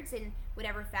words in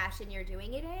whatever fashion you're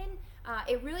doing it in,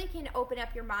 it really can open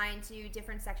up your mind to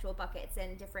different sexual buckets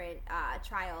and different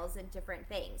trials and different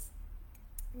things.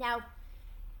 Now,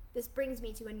 this brings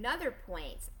me to another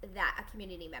point that a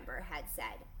community member had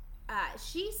said.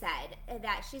 She said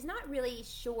that she's not really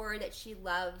sure that she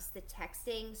loves the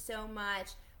texting so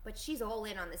much, but she's all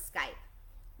in on the Skype.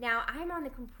 Now, I'm on the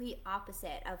complete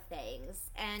opposite of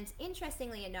things, and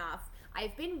interestingly enough,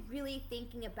 I've been really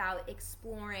thinking about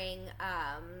exploring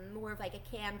more of like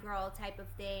a cam girl type of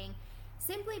thing,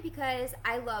 simply because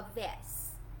I love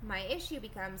this. My issue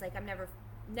becomes like I'm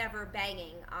never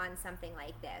banging on something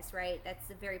like this, right? That's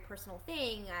a very personal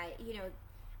thing.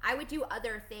 I would do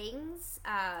other things,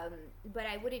 but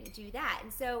I wouldn't do that.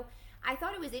 And so I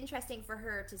thought it was interesting for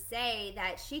her to say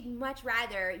that she'd much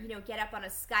rather, get up on a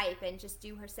Skype and just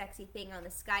do her sexy thing on the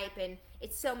Skype, and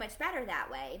it's so much better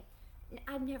that way.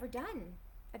 I've never done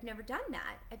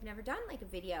that. I've never done like a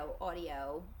video,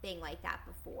 audio thing like that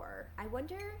before. I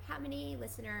wonder how many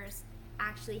listeners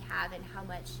actually have and how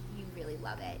much you really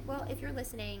love it. Well, if you're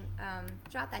listening,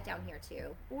 jot that down here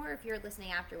too. Or if you're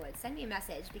listening afterwards, send me a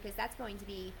message, because that's going to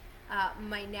be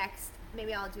my next,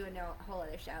 maybe I'll do a whole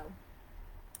other show.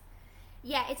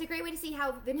 Yeah, it's a great way to see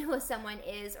how vanilla someone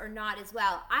is or not as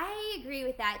well. I agree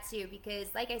with that too, because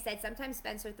like I said, sometimes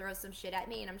Spencer throws some shit at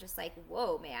me and I'm just like,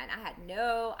 whoa, man, I had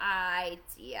no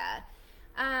idea.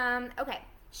 Okay,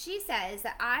 she says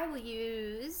that I will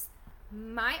use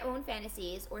my own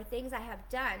fantasies or things I have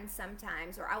done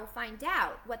sometimes, or I will find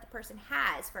out what the person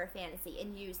has for a fantasy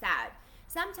and use that.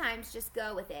 Sometimes just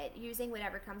go with it, using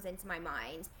whatever comes into my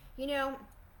mind.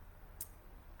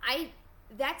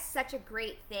 That's such a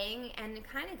great thing, and it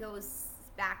kind of goes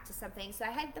back to something. So I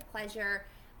had the pleasure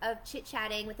of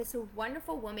chit-chatting with this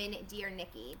wonderful woman, Dear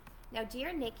Nikki. Now,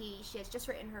 Dear Nikki, she has just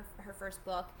written her first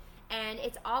book, and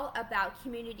it's all about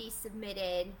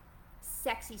community-submitted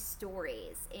sexy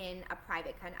stories in a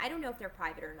private kind. I don't know if they're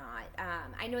private or not.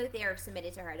 I know that they are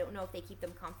submitted to her. I don't know if they keep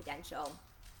them confidential.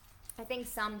 I think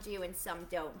some do and some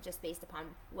don't, just based upon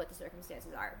what the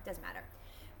circumstances are. Doesn't matter.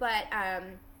 But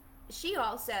she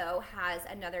also has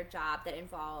another job that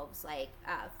involves like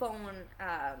phone.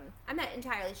 I'm not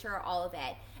entirely sure all of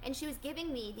it. And she was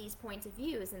giving me these points of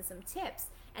views and some tips.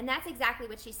 And that's exactly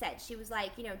what she said. She was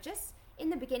like, just in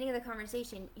the beginning of the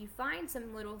conversation, you find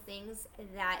some little things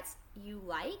that you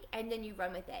like, and then you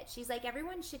run with it. She's like,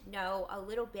 everyone should know a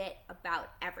little bit about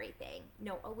everything.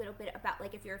 Know a little bit about,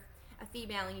 like, if you're a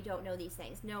female and you don't know these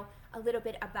things, know a little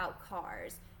bit about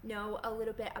cars, know a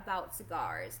little bit about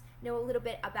cigars, know a little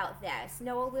bit about this,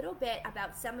 know a little bit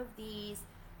about some of these,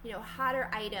 hotter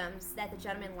items that the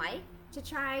gentlemen like, to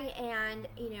try and,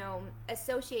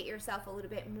 associate yourself a little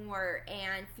bit more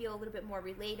and feel a little bit more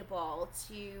relatable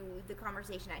to the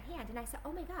conversation at hand. And I said,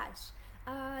 oh my gosh,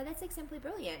 that's like simply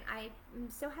brilliant. I'm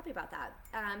so happy about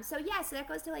that. So that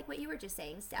goes to like what you were just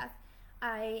saying, Steph.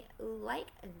 I like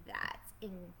that in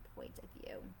point of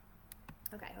view.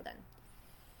 Okay, hold on.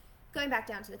 Going back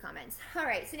down to the comments. All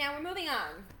right, so now we're moving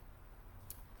on.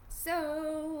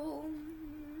 So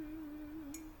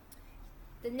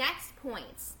the next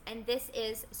point, and this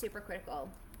is super critical,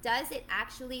 does it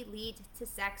actually lead to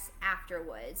sex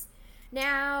afterwards?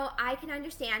 Now, I can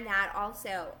understand that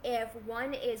also. If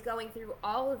one is going through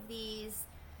all of these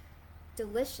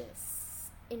delicious,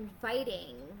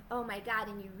 inviting, oh my God,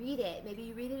 and you read it, maybe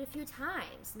you read it a few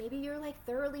times, maybe you're like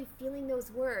thoroughly feeling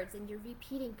those words and you're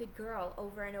repeating good girl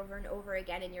over and over and over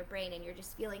again in your brain, and you're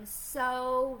just feeling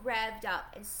so revved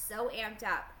up and so amped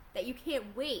up that you can't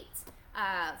wait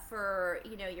for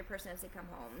your person to come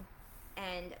home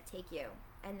and take you,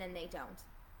 and then they don't.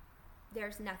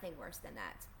 There's nothing worse than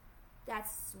that.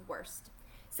 That's worst.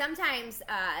 Sometimes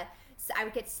I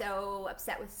would get so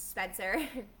upset with Spencer.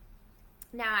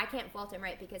 Now I can't fault him,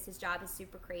 right, because his job is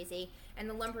super crazy, and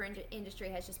the lumber industry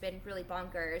has just been really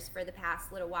bonkers for the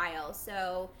past little while,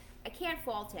 so I can't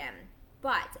fault him.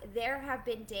 But there have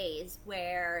been days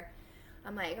where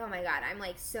I'm like, oh my God, I'm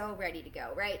like so ready to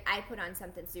go, right? I put on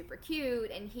something super cute,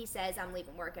 and he says I'm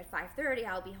leaving work at 5:30,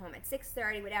 I'll be home at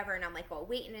 6:30, whatever, and I'm like all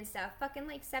waiting and stuff. Fucking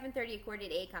like 7:30,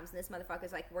 8 comes, and this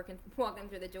motherfucker's like walking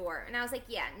through the door, and I was like,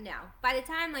 yeah, no. By the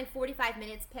time like 45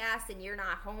 minutes passed and you're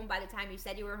not home, by the time you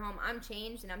said you were home, I'm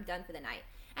changed and I'm done for the night.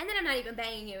 And then I'm not even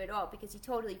banging you at all because you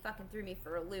totally fucking threw me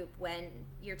for a loop when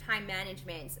your time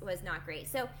management was not great.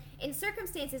 So in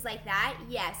circumstances like that,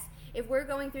 yes, if we're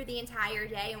going through the entire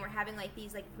day and we're having like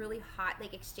these like really hot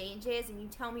like exchanges, and you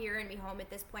tell me you're gonna be home at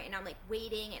this point, and I'm like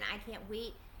waiting and I can't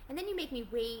wait, and then you make me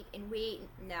wait and wait,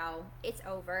 no, it's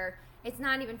over. It's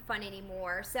not even fun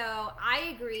anymore. So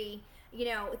I agree, you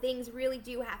know, things really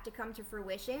do have to come to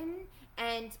fruition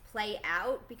and play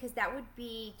out, because that would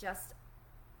be just,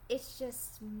 it's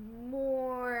just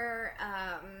more,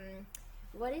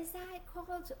 what is that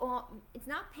called? Well, it's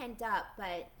not pent up,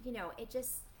 but you know,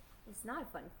 it's not a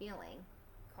fun feeling.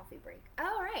 Coffee break.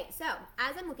 All right, so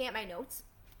as I'm looking at my notes,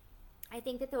 I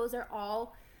think that those are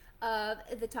all of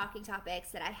the talking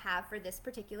topics that I have for this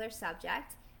particular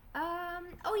subject.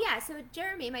 Oh yeah, so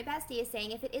Jeremy, my bestie, is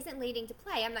saying if it isn't leading to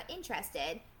play, I'm not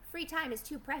interested. Free time is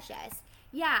too precious.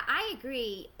 Yeah, I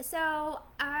agree. So,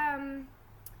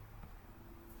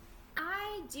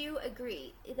 I do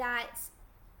agree that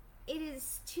it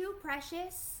is too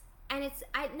precious. And it's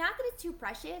not that it's too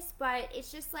precious, but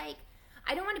it's just like,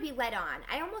 I don't want to be led on.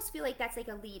 I almost feel like that's like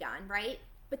a lead on, right?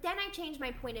 But then I changed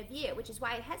my point of view, which is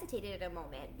why I hesitated at a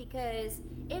moment. Because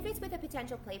if it's with a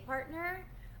potential play partner,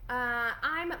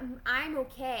 I'm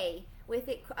okay with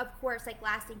it, of course, like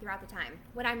lasting throughout the time.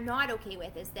 What I'm not okay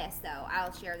with is this, though.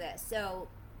 I'll share this. So,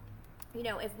 you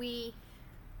know, if we...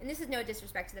 And this is no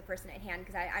disrespect to the person at hand,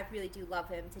 because I really do love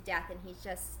him to death, and he's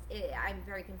just, I'm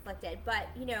very conflicted. But,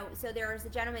 you know, so there was a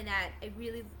gentleman that I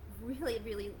really, really,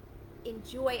 really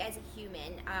enjoy as a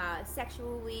human,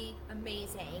 sexually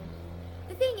amazing.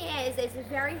 The thing is, it's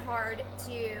very hard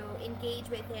to engage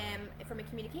with him from a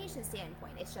communication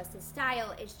standpoint. It's just his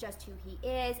style, it's just who he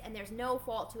is, and there's no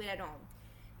fault to it at all.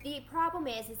 The problem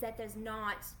is that does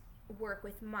not work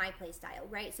with my play style,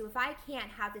 right? So if I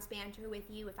can't have this banter with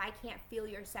you, if I can't feel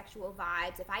your sexual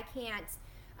vibes, if I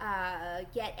can't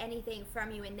get anything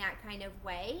from you in that kind of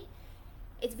way,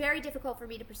 it's very difficult for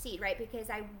me to proceed, right? Because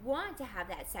I want to have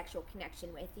that sexual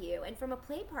connection with you. And from a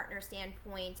play partner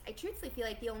standpoint, I truthfully feel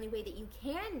like the only way that you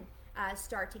can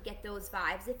start to get those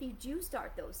vibes if you do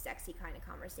start those sexy kind of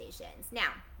conversations.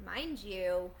 Now, mind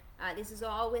you, this is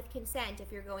all with consent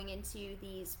if you're going into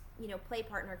these, you know, play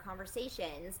partner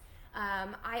conversations.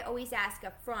 I always ask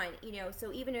up front, you know,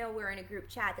 so even though we're in a group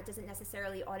chat, that doesn't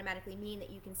necessarily automatically mean that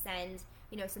you can send,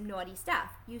 you know, some naughty stuff.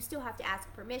 You still have to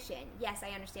ask permission. Yes,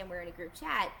 I understand we're in a group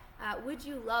chat. Would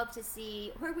you love to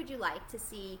see, or would you like to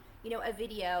see, you know, a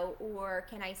video, or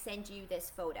can I send you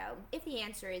this photo? If the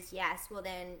answer is yes, well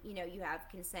then, you know, you have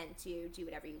consent to do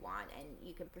whatever you want and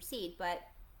you can proceed. But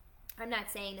I'm not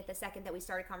saying that the second that we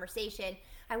start a conversation,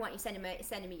 I want you sending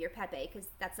me your Pepe, because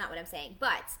that's not what I'm saying.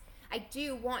 But I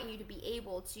do want you to be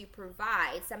able to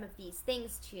provide some of these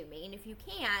things to me. And if you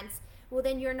can't, well,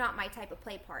 then you're not my type of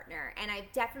play partner. And I've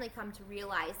definitely come to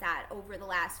realize that over the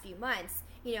last few months,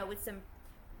 you know,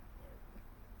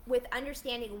 with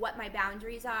understanding what my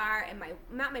boundaries are, and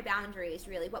not my boundaries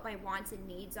really, what my wants and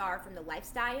needs are from the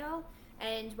lifestyle.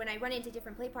 And when I run into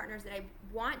different play partners that I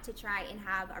want to try and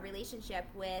have a relationship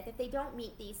with, if they don't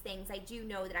meet these things, I do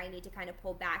know that I need to kind of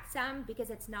pull back some, because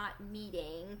it's not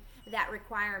meeting that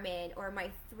requirement or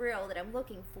my thrill that I'm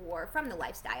looking for from the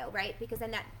lifestyle, right? Because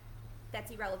then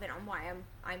that's irrelevant on why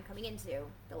I'm coming into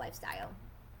the lifestyle.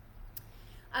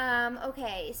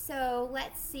 Okay, so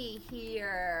let's see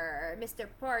here, Mr.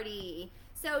 Party.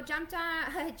 So jumped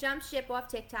ship off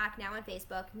TikTok, now on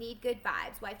Facebook. Need good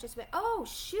vibes. Wife just went, oh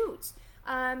shoot.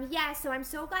 Yeah, so I'm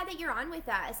so glad that you're on with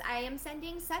us. I am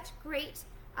sending such great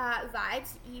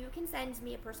vibes. You can send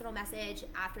me a personal message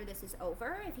after this is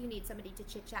over if you need somebody to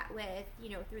chit chat with, you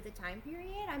know, through the time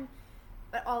period.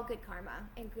 But all good karma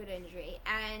and good energy.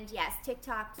 And yes,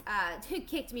 TikTok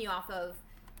kicked me off of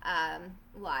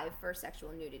live for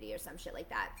sexual nudity or some shit like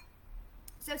that.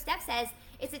 So Steph says,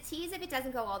 it's a tease if it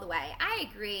doesn't go all the way. I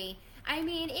agree. I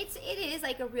mean, it is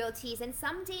like a real tease. And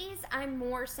some days I'm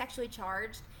more sexually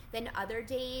charged than other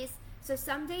days. So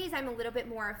some days I'm a little bit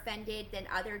more offended than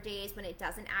other days when it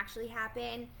doesn't actually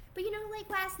happen. But you know, like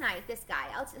last night, this guy,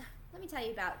 let me tell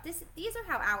you about this. These are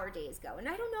how our days go. And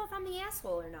I don't know if I'm the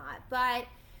asshole or not, but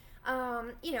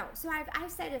you know, so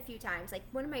I've said a few times, like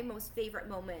one of my most favorite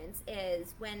moments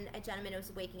is when a gentleman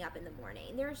was waking up in the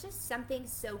morning. There's just something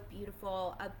so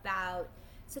beautiful about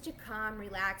such a calm,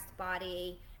 relaxed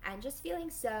body and just feeling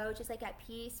so just like at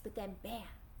peace, but then bam,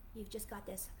 you've just got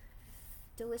this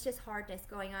delicious hardness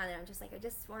going on, and I'm just like, I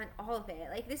just want all of it.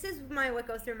 Like, this is what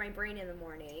goes through my brain in the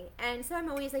morning. And so I'm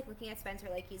always like looking at Spencer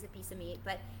like he's a piece of meat,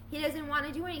 but he doesn't want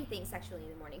to do anything sexually in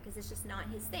the morning because it's just not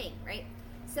his thing, right?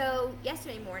 So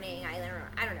yesterday morning, I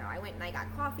don't know, I went and I got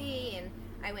coffee, and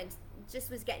I was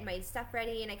getting my stuff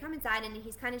ready, and I come inside, and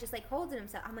he's kind of just like holding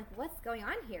himself. I'm like, what's going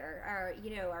on here?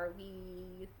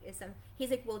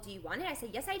 He's like, well, do you want it? I said,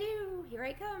 yes, I do. Here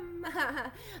I come.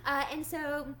 And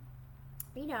so,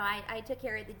 I took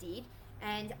care of the deed,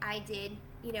 and I did,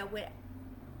 what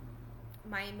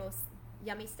my most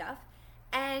yummy stuff.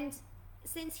 And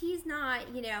since he's not,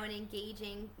 an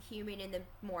engaging human in the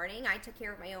morning, I took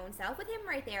care of my own self with him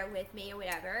right there with me or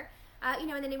whatever. And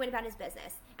then he went about his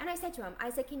business. And I said to him,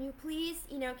 can you please,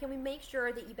 can we make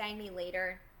sure that you bang me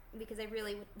later? Because I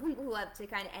really would love to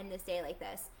kind of end this day like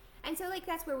this. And so, like,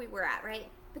 that's where we were at, right?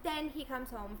 But then he comes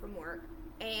home from work,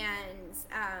 and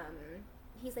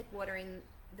he's, like, watering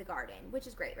the garden, which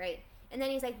is great, right? And then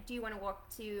he's like, do you want to walk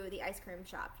to the ice cream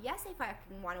shop? Yes, I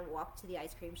fucking want to walk to the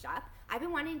ice cream shop. I've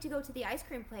been wanting to go to the ice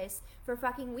cream place for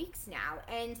fucking weeks now,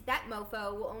 and that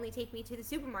mofo will only take me to the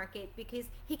supermarket because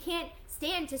he can't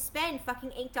stand to spend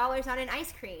fucking $8 on an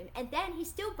ice cream. And then he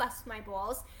still busts my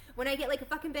balls when I get like a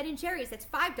fucking Ben & Jerry's that's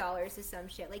 $5 or some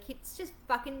shit. Like, it's just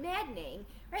fucking maddening,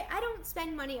 right? I don't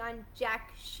spend money on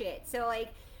jack shit. So,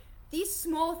 like, these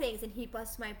small things, and he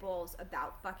busts my balls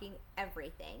about fucking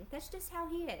everything. That's just how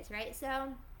he is, right?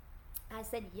 So I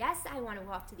said, yes, I want to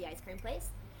walk to the ice cream place.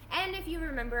 And if you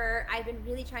remember, I've been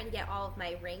really trying to get all of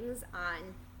my rings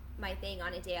on my thing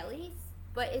on a daily,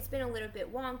 but it's been a little bit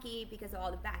wonky because of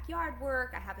all the backyard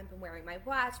work. I haven't been wearing my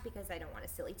watch because I don't want a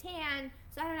silly tan,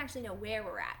 so I don't actually know where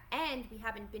we're at. And we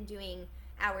haven't been doing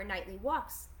our nightly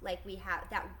walks like we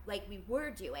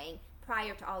were doing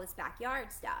prior to all this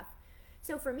backyard stuff.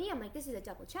 So for me, I'm like, this is a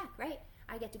double check, right?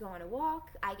 I get to go on a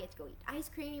walk. I get to go eat ice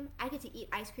cream. I get to eat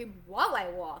ice cream while I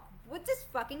walk. Which is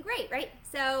fucking great, right?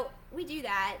 So we do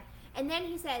that. And then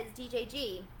he says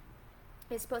DJG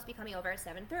is supposed to be coming over at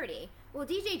 7:30. Well,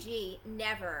 DJG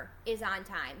never is on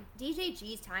time.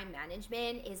 DJG's time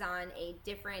management is on a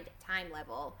different time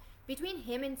level. Between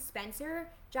him and Spencer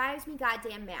drives me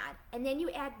goddamn mad. And then you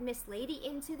add Miss Lady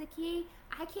into the key,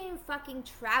 I can't fucking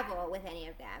travel with any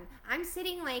of them. I'm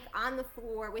sitting like on the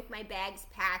floor with my bags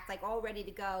packed, like all ready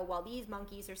to go, while these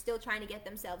monkeys are still trying to get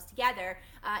themselves together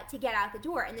to get out the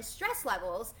door. And the stress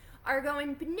levels are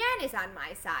going bananas on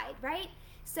my side, right?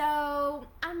 So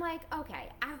I'm like, okay,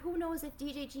 who knows if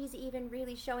DJG's even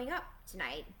really showing up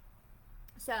tonight.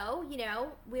 So,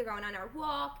 we're going on our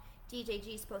walk.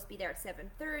 DJG's supposed to be there at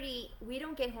 7:30. We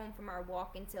don't get home from our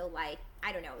walk until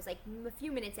it was like a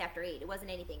few minutes after 8. It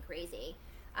wasn't anything crazy.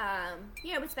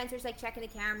 But Spencer's like checking the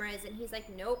cameras, and he's like,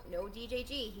 nope, no DJG.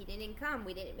 He didn't come.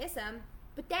 We didn't miss him.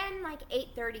 But then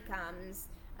 8:30 comes,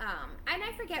 and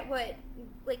I forget what,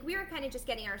 we were kind of just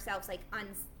getting ourselves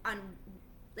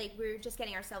we were just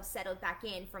getting ourselves settled back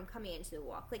in from coming into the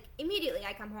walk. Immediately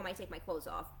I come home, I take my clothes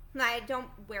off. I don't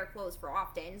wear clothes for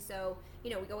often, so, we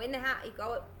go in the house,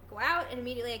 go out, and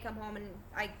immediately I come home and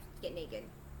I get naked.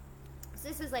 So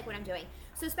this is, what I'm doing.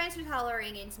 So Spencer's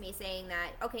hollering into me saying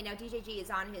that, okay, now DJG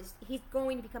is he's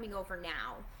going to be coming over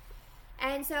now.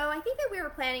 And so I think that we were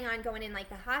planning on going in,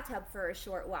 the hot tub for a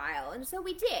short while. And so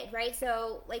we did, right?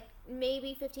 So,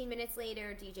 maybe 15 minutes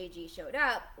later, DJG showed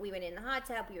up. We went in the hot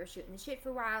tub. We were shooting the shit for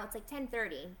a while. It's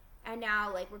 10:30. And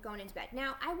now, we're going into bed.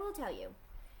 Now, I will tell you,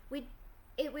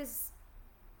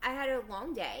 I had a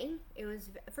long day. It was,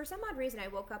 for some odd reason, I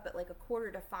woke up at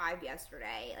 4:45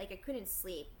 yesterday. I couldn't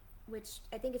sleep, which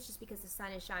I think it's just because the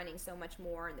sun is shining so much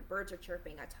more and the birds are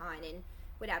chirping a ton and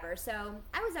whatever. So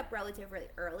I was up relatively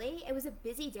early. It was a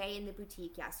busy day in the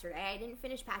boutique yesterday. I didn't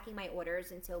finish packing my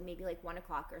orders until maybe 1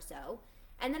 o'clock or so.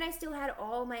 And then I still had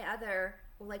all my other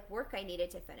work I needed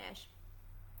to finish.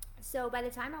 So by the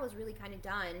time I was really kind of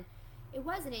done, it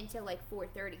wasn't until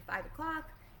 4:30, 5 o'clock.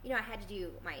 I had to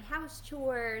do my house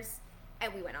chores,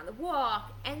 and we went on the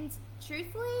walk. And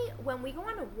truthfully, when we go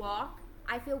on a walk,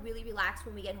 I feel really relaxed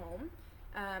when we get home.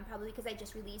 Probably because I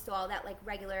just released all that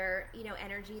regular,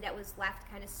 energy that was left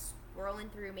kind of swirling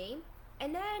through me.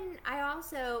 And then I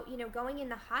also, going in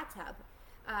the hot tub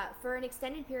for an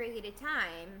extended period of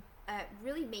time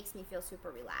really makes me feel super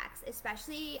relaxed.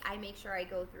 Especially, I make sure I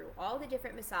go through all the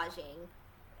different massaging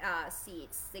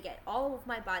seats to get all of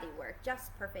my body work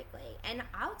just perfectly. And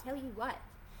I'll tell you what,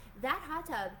 that hot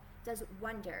tub does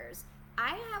wonders.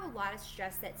 I have a lot of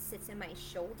stress that sits in my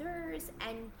shoulders,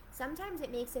 and sometimes it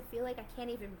makes it feel like I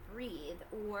can't even breathe,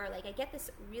 or I get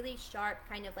this really sharp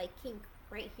kind of kink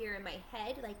right here in my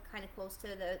head, kind of close to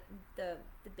the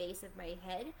base of my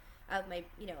head, of my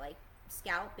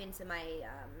scalp into my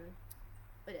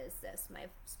what is this, my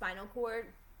spinal cord,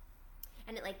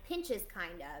 and it like pinches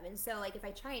kind of, and so like if I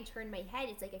try and turn my head,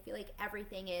 it's like I feel like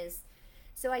everything is,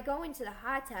 so I go into the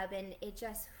hot tub and it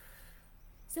just,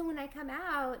 so when I come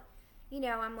out, you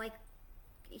know, I'm like,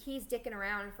 he's dicking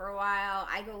around for a while,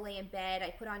 I go lay in bed, I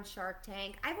put on Shark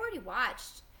Tank. I've already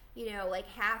watched, you know, like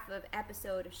half of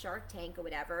episode of Shark Tank or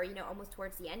whatever, you know, almost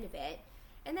towards the end of it,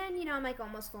 and then, you know, I'm like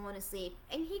almost falling asleep,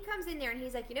 and he comes in there and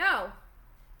he's like, you know,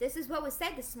 this is what was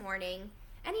said this morning.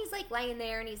 And he's like laying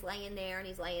there and he's laying there and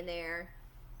he's laying there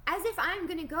as if I'm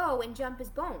gonna go and jump his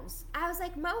bones. I was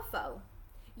like, mofo,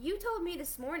 you told me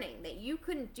this morning that you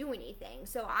couldn't do anything,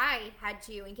 so I had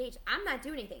to engage. I'm not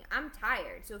doing anything. I'm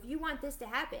tired. So if you want this to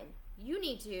happen, you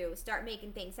need to start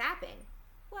making things happen.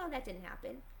 Well, that didn't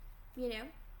happen, you know?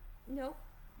 Nope.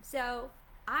 So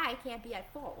I can't be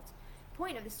at fault.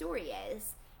 Point of the story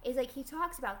is like he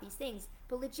talks about these things,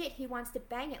 but legit he wants to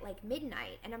bang at like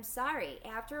midnight, and I'm sorry,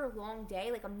 after a long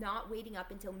day, like I'm not waiting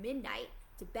up until midnight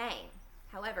to bang.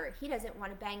 However, he doesn't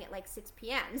want to bang at like 6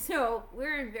 p.m. So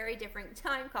we're in very different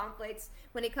time conflicts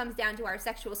when it comes down to our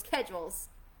sexual schedules.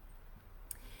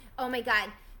 Oh my God,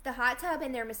 the hot tub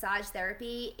and their massage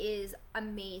therapy is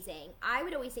amazing. I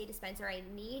would always say to Spencer, I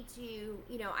need to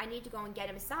go and get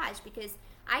a massage because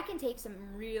I can take some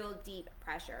real deep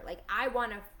pressure. Like I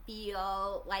want to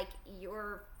feel like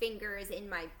your fingers in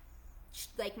my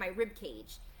rib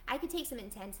cage. I could take some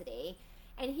intensity.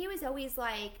 And he was always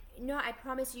like, no, I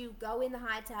promise you, go in the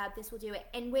hot tub, this will do it.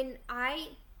 And when I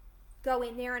go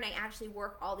in there and I actually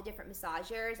work all the different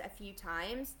massagers a few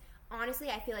times, honestly,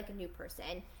 I feel like a new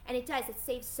person. And it does, it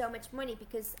saves so much money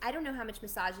because I don't know how much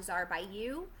massages are by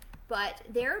you, but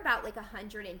they're about like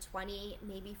 120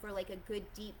 maybe for like a good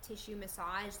deep tissue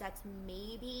massage. That's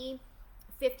maybe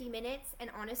 50 minutes. And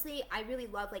honestly, I really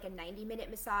love like a 90-minute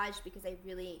massage because I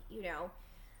really, you know,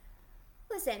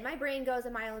 listen, my brain goes a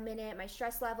mile a minute, my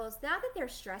stress levels, not that they're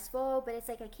stressful, but it's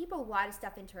like I keep a lot of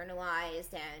stuff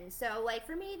internalized, and so like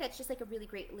for me, that's just like a really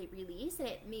great release, and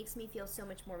it makes me feel so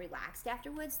much more relaxed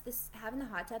afterwards. Having the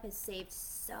hot tub has saved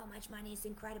so much money, it's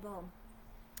incredible.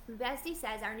 Bestie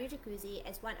says our new jacuzzi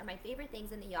is one of my favorite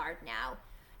things in the yard now,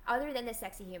 other than the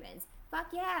sexy humans.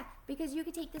 Fuck yeah, because you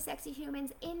could take the sexy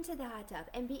humans into the hot tub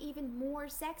and be even more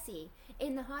sexy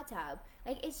in the hot tub.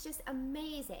 Like, it's just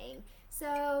amazing.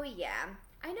 So yeah,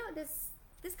 I know this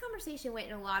conversation went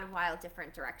in a lot of wild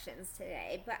different directions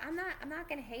today, but I'm not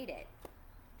gonna hate it.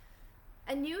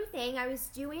 A new thing, I was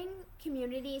doing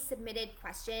community submitted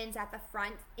questions at the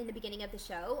front in the beginning of the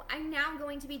show. I'm now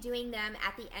going to be doing them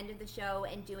at the end of the show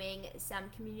and doing some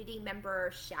community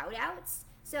member shout outs.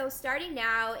 So starting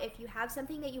now, if you have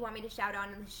something that you want me to shout out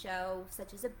on the show,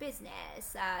 such as a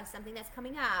business, something that's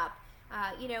coming up,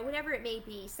 you know, whatever it may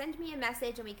be, send me a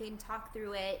message and we can talk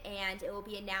through it, and it will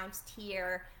be announced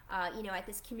here, you know, at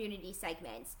this community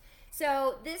segment.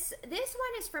 So this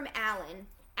one is from Alan.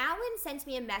 Alan sent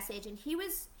me a message, and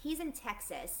he's in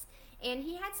Texas, and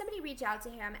he had somebody reach out to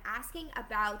him asking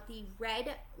about the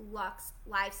Red Lux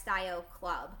Lifestyle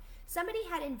Club. Somebody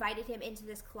had invited him into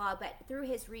this club, but through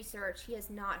his research, he has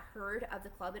not heard of the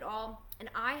club at all, and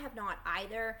I have not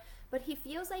either, but he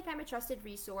feels like I'm a trusted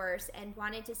resource and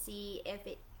wanted to see if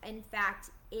it, in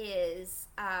fact, is,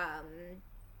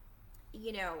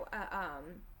 you know,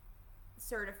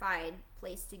 certified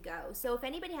place to go. So if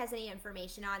anybody has any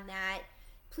information on that,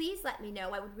 please let me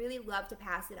know. I would really love to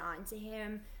pass it on to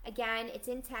him. Again, it's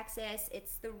in Texas.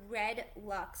 It's the Red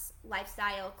Lux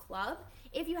Lifestyle Club.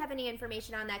 If you have any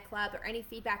information on that club or any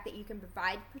feedback that you can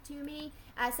provide to me,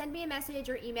 send me a message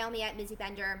or email me at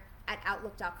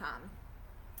mizzybender@outlook.com.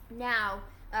 Now,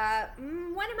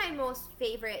 one of my most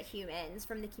favorite humans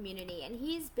from the community, and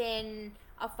he's been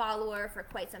a follower for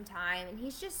quite some time, and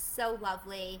he's just so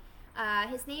lovely.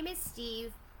 His name is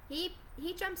Steve. He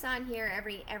jumps on here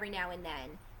every now and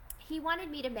then. He wanted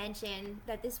me to mention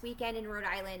that this weekend in Rhode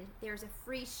Island, there's a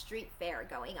free street fair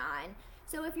going on.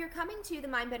 So if you're coming to the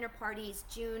Mindbender Party's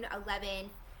June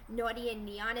 11th Naughty and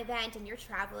Neon event, and you're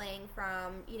traveling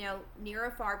from, you know, near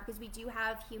or far, because we do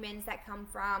have humans that come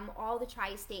from all the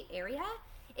tri-state area,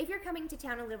 if you're coming to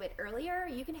town a little bit earlier,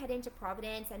 you can head into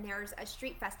Providence, and there's a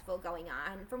street festival going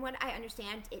on. From what I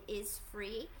understand, it is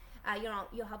free.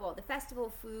 You'll have all the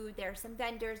festival food. There's some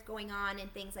vendors going on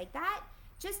and things like that.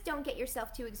 Just don't get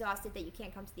yourself too exhausted that you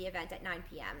can't come to the event at 9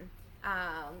 p.m.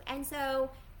 And so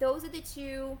those are the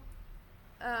two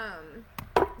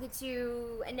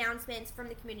announcements from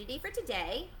the community for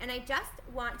today. And I just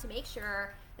want to make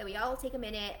sure that we all take a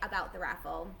minute about the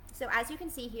raffle. So as you can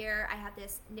see here, I have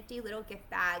this nifty little gift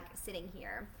bag sitting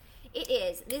here. It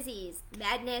is Lizzie's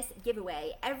Madness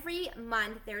Giveaway. Every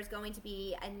month there's going to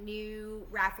be a new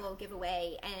raffle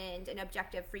giveaway and an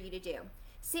objective for you to do.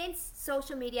 Since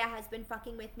social media has been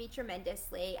fucking with me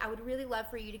tremendously, I would really love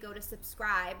for you to go to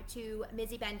subscribe to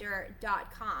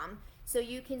MizzyBender.com so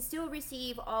you can still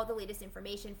receive all the latest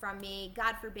information from me.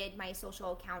 God forbid my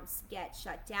social accounts get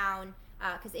shut down,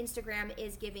 because Instagram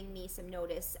is giving me some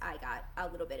notice. I got a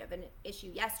little bit of an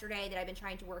issue yesterday that I've been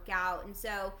trying to work out, and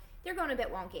so they're going a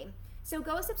bit wonky. So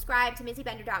go subscribe to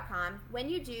MizzyBender.com. When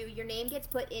you do, your name gets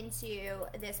put into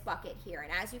this bucket here,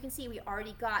 and as you can see, we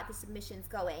already got the submissions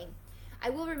going. I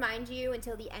will remind you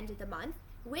until the end of the month,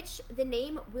 which the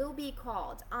name will be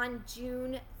called on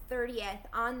June 30th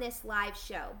on this live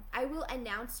show. I will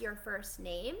announce your first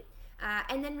name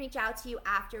and then reach out to you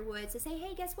afterwards to say,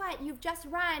 hey, guess what? You've just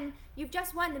won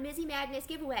the Mizzy Madness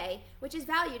giveaway, which is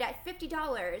valued at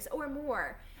 $50 or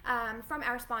more from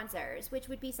our sponsors, which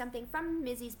would be something from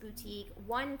Mizzy's Boutique,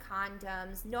 One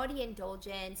Condoms, Naughty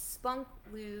Indulgence, Spunk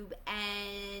Lube,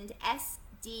 and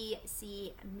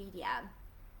SDC Media.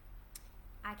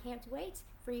 I can't wait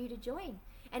for you to join.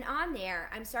 And on there,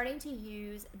 I'm starting to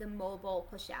use the mobile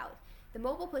push out. The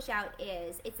mobile push out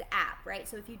it's an app, right?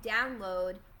 So if you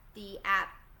download the app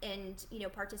and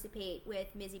participate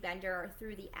with Mizzy Bender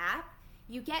through the app,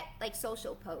 you get like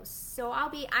social posts. So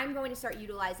I'm going to start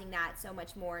utilizing that so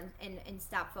much more and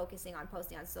stop focusing on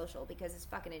posting on social because it's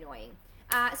fucking annoying.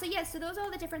 So those are all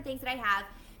the different things that I have.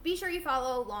 Be sure you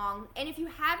follow along. And if you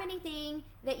have anything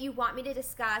that you want me to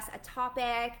discuss, a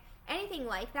topic, anything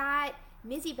like that,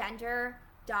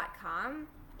 MizzyBender.com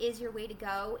is your way to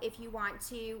go if you want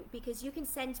to, because you can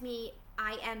send me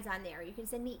IMs on there. You can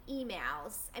send me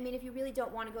emails. I mean, if you really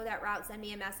don't want to go that route, send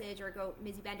me a message or go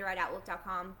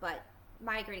MizzyBender@outlook.com, but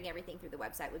migrating everything through the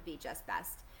website would be just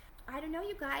best. I don't know,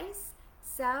 you guys.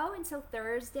 So until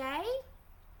Thursday,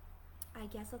 I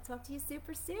guess I'll talk to you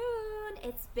super soon.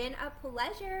 It's been a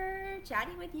pleasure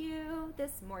chatting with you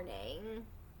this morning.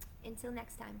 Until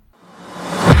next time.